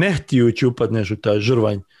 ne htijući upadneš u taj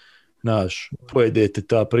žrvanj, naš, pojedete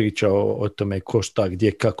ta priča o tome ko šta,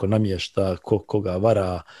 gdje, kako namješta, koga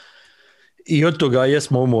vara. I od toga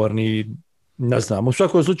jesmo umorni, ne znam. U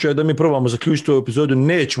svakom slučaju da mi probamo zaključiti ovu epizodu,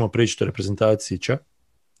 nećemo pričati o reprezentaciji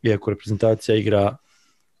iako reprezentacija igra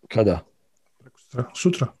kada?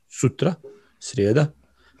 Sutra, srijeda.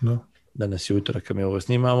 Da. Danas je utorak kad mi ovo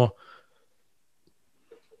snimamo.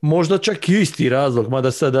 Možda čak i isti razlog,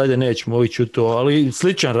 mada sad ajde nećemo ići u to, ali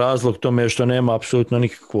sličan razlog tome što nema apsolutno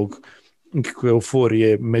nikakve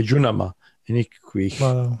euforije među nama i nikakvih...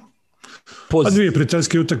 A 2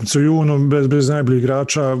 prijateljske utakmice u junu bez najboljih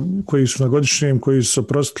igrača koji su na godišnjem, koji su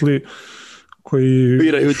oprostili, koji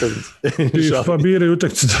biraju utakmice. Pa biraju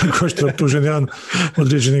utakmice, tako što je tužen jedan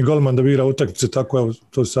određeni golman da bira utakmice, tako evo,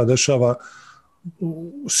 to se sad dešava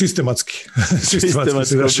sistematski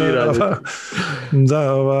se dešava.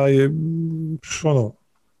 Da,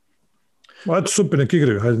 eto super, nek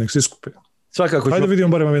igraju, hajde nek se iskupe. Hajde vidimo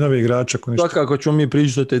barem ove nove igrače. Svakako ćemo mi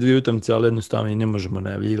pričati o te 2 utakmice, ali jednostavno i ne možemo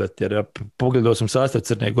najavljivati, jer ja pogledao sam sastav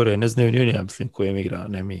Crne Gore, ne znaju ni oni, ja mislim, kojem igra,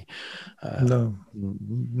 ne mi.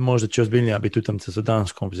 Možda će ozbiljnija biti utakmica sa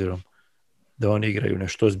Danskom, obzirom da oni igraju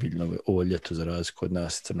nešto ozbiljno ovo ljeto za razliku od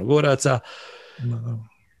nas Crnogoraca.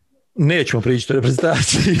 Nećemo pričati o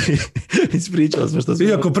reprezentaciji. Ispričali smo što smo...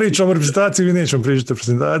 Iako pričamo o reprezentaciji, mi nećemo pričati o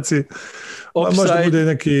reprezentaciji. Možda bude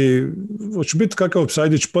neki... Hoće biti kakav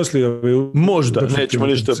opsajdić poslije... Možda, nećemo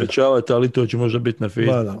ništa obećavati, ali to će možda biti na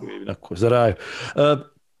Facebooku. Za raju.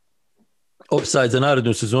 Opsajd za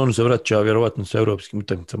narednu sezonu se vraća vjerovatno sa europskim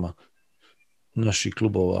utakmicama naših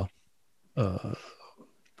klubova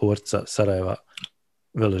Povrca, Sarajeva,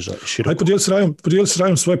 Veleža i Široko. Podijeli s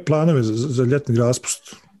Rajom svoje planove za ljetni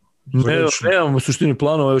raspust. Nemamo u suštini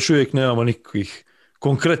planova, još uvijek nemamo nikakvih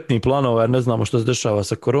konkretnih planova, jer ne znamo što se dešava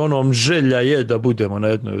sa koronom. Želja je da budemo na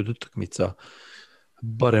jednoj od utakmica,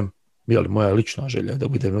 barem moja lična želja da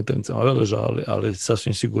budemo na utakmicama Veleža, ali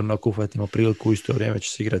sasvim sigurno ako uhvatimo priliku u isto vrijeme će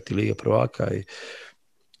se igrati Liga prvaka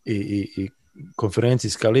i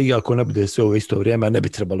konferencijska liga, ako ne bude sve u isto vrijeme, a ne bi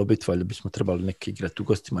trebalo biti, valjda bismo trebali neki igrati u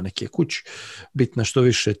gostima, neke kući, biti na što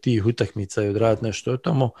više tih utakmica i odraditi nešto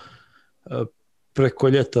tamo preko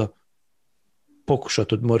ljeta,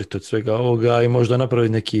 pokušati odmoriti od svega ovoga i možda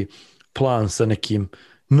napraviti neki plan sa nekim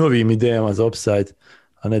novim idejama za Offside,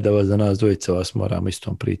 a ne da vas za nas dvojica vas moramo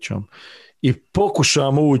istom pričom. I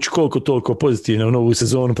pokušamo ući koliko toliko pozitivno u novu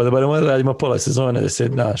sezonu, pa da barem radimo pola sezone da se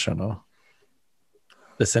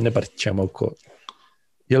da se ne barćemo oko...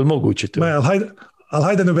 Je li moguće to? Ali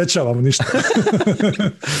hajde ne obećavamo ništa.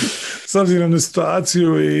 S obzirom na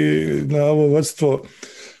situaciju i na ovo vodstvo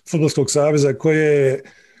Fudbalskog saveza koje je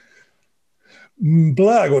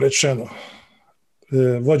blago rečeno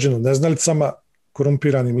vođeno neznalicama,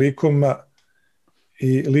 korumpiranim likovima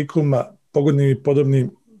i likovima pogodnim i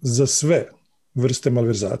podobnim za sve vrste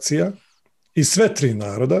malverzacija i sve 3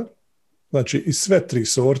 naroda, znači i sve 3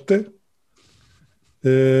 sorte,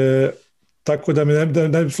 tako da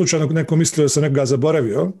ne bi slučajno neko mislio da sam nekoga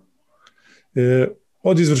zaboravio,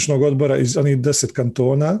 od izvršnog odbora iz onih 10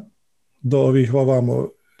 kantona do ovih ovamo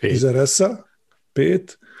iz RS-a,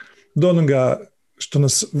 5, do onoga što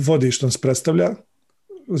nas vodi, što nas predstavlja,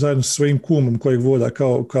 zajedno sa svojim kumom kojeg voda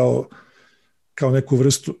kao neku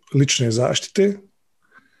vrstu lične zaštite.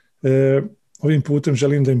 Ovim putem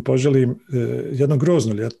želim da im poželim jedno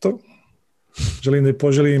grozno ljeto. Želim da im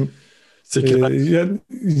poželim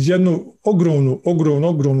jednu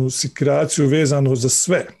ogromnu sikiraciju vezanu za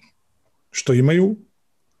sve što imaju,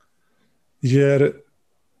 jer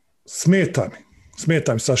smeta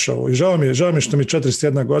mi Saša ovo. I žao mi je što mi je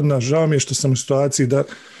 41 godina, žao mi je što sam u situaciji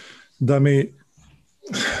da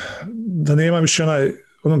nemam više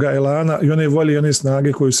onoga elana i one volje i one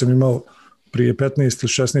snage koju sam imao prije 15 ili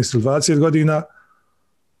 16 ili 20 godina,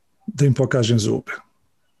 da im pokažem zube.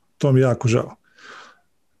 To mi je jako žao.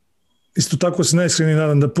 Isto tako se najiskrenije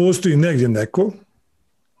nadam da postoji negdje neko,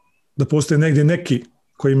 da postoji negdje neki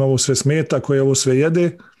koji ima ovo sve smeta, koji ovo sve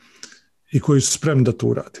jede i koji su spremni da to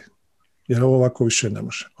uradi. Jer ovo ovako više ne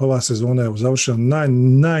može. Ova sezona je završena na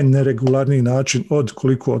najneregularniji način od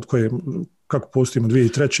kako postojimo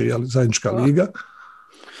 2003. Jel, zajednička liga.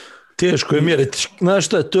 Teško je mjeriti. Znaš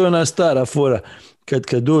šta, to je ona stara fora.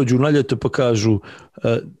 Kad dođu na ljeto pa kažu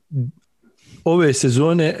ove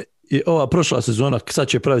sezone, ova prošla sezona, sad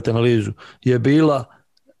će praviti analizu, je bila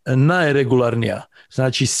najregularnija.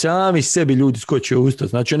 Znači, sami sebi ljudi skoče u usta.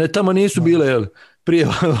 Znači, one tamo nisu bile, prije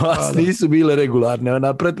vas nisu bile regularne.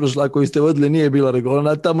 Ona pretprošla koju ste vodili nije bila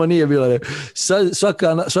regularna, tamo nije bila regularna.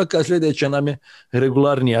 Svaka sljedeća nam je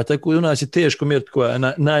regularnija. Tako da u nas je teško mjeriti koja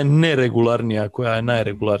je najneregularnija, koja je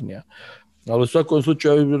najregularnija. Ali u svakom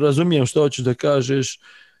slučaju razumijem što hoćeš da kažeš.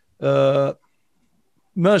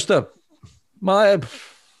 Znaš šta?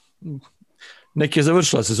 Nek je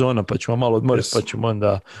završila sezona, pa ćemo malo odmoriti, pa ćemo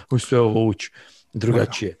onda u sve ovo ući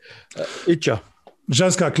drugačije. Ića.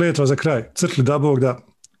 Ženska kletva za kraj. Crkli da Bog da.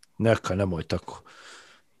 Neka, nemoj tako.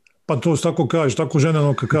 Pa to tako kaže, tako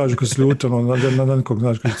žena kad kaže, kad se ljutano na nekog,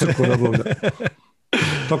 znaš, kad crklo da Bog da.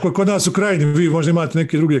 Tako je kod nas u krajini, vi možda imate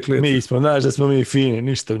neke druge kletve. Mi smo, znaš da smo mi fini,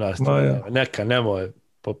 ništa u nas. Ja. Neka, nemoj,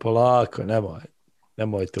 polako,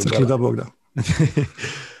 nemoj te. Crkli da Bog da.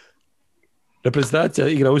 Reprezentacija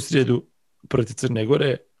igra u srijedu protiv Crne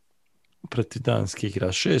Gore, protiv Danske igra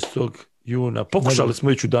 6. juna. Pokušali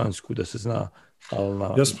smo ići u Dansku, da se zna,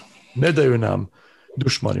 ali ne daju nam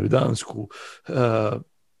dušmani u Dansku.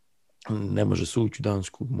 Ne može se ući u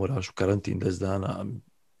Dansku, moraš u karantin 10 dana.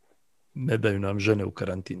 Ne daju nam žene u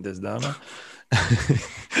karantin 10 dana.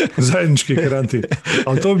 Zajednički karantin.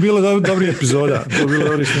 Ali to bi bilo dobri epizoda. To bi bilo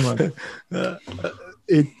dobri snimak.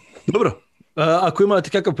 Dobro. Ako imate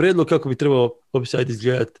kakav prijedlog kako bi trebao Offside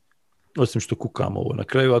izgledati, osim što kukamo ovo na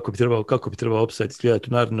kraju, kako bi trebao Offside izgledati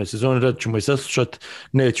u narednoj sezoni, rad ćemo i saslušati,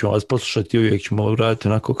 nećemo vas poslušati, uvijek ćemo raditi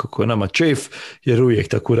onako kako je nama čef, jer uvijek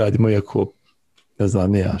tako radimo, iako ne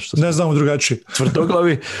znam, ne znamo drugačije.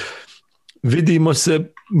 Tvrdoglavi. Vidimo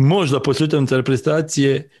se možda poslije utakmice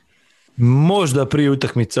reprezentacije, možda prije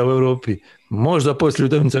utakmica u Europi, možda poslije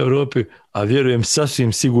utakmica u Europi, a vjerujem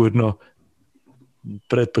sasvim sigurno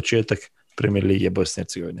pred početak Premier lige Bosne i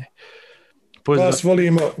Hercegovine. Vas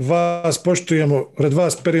volimo, vas poštujemo, red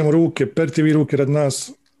vas perimo ruke, perite vi ruke red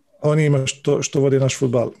nas, onima što vode naš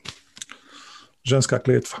fudbal. Ženska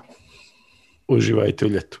kletva. Uživajte u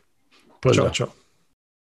ljetu. Pozdrav. Ćao.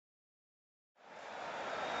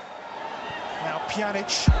 Now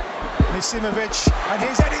Pjanic, Misimovic, and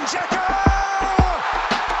here's Edin Dzeko!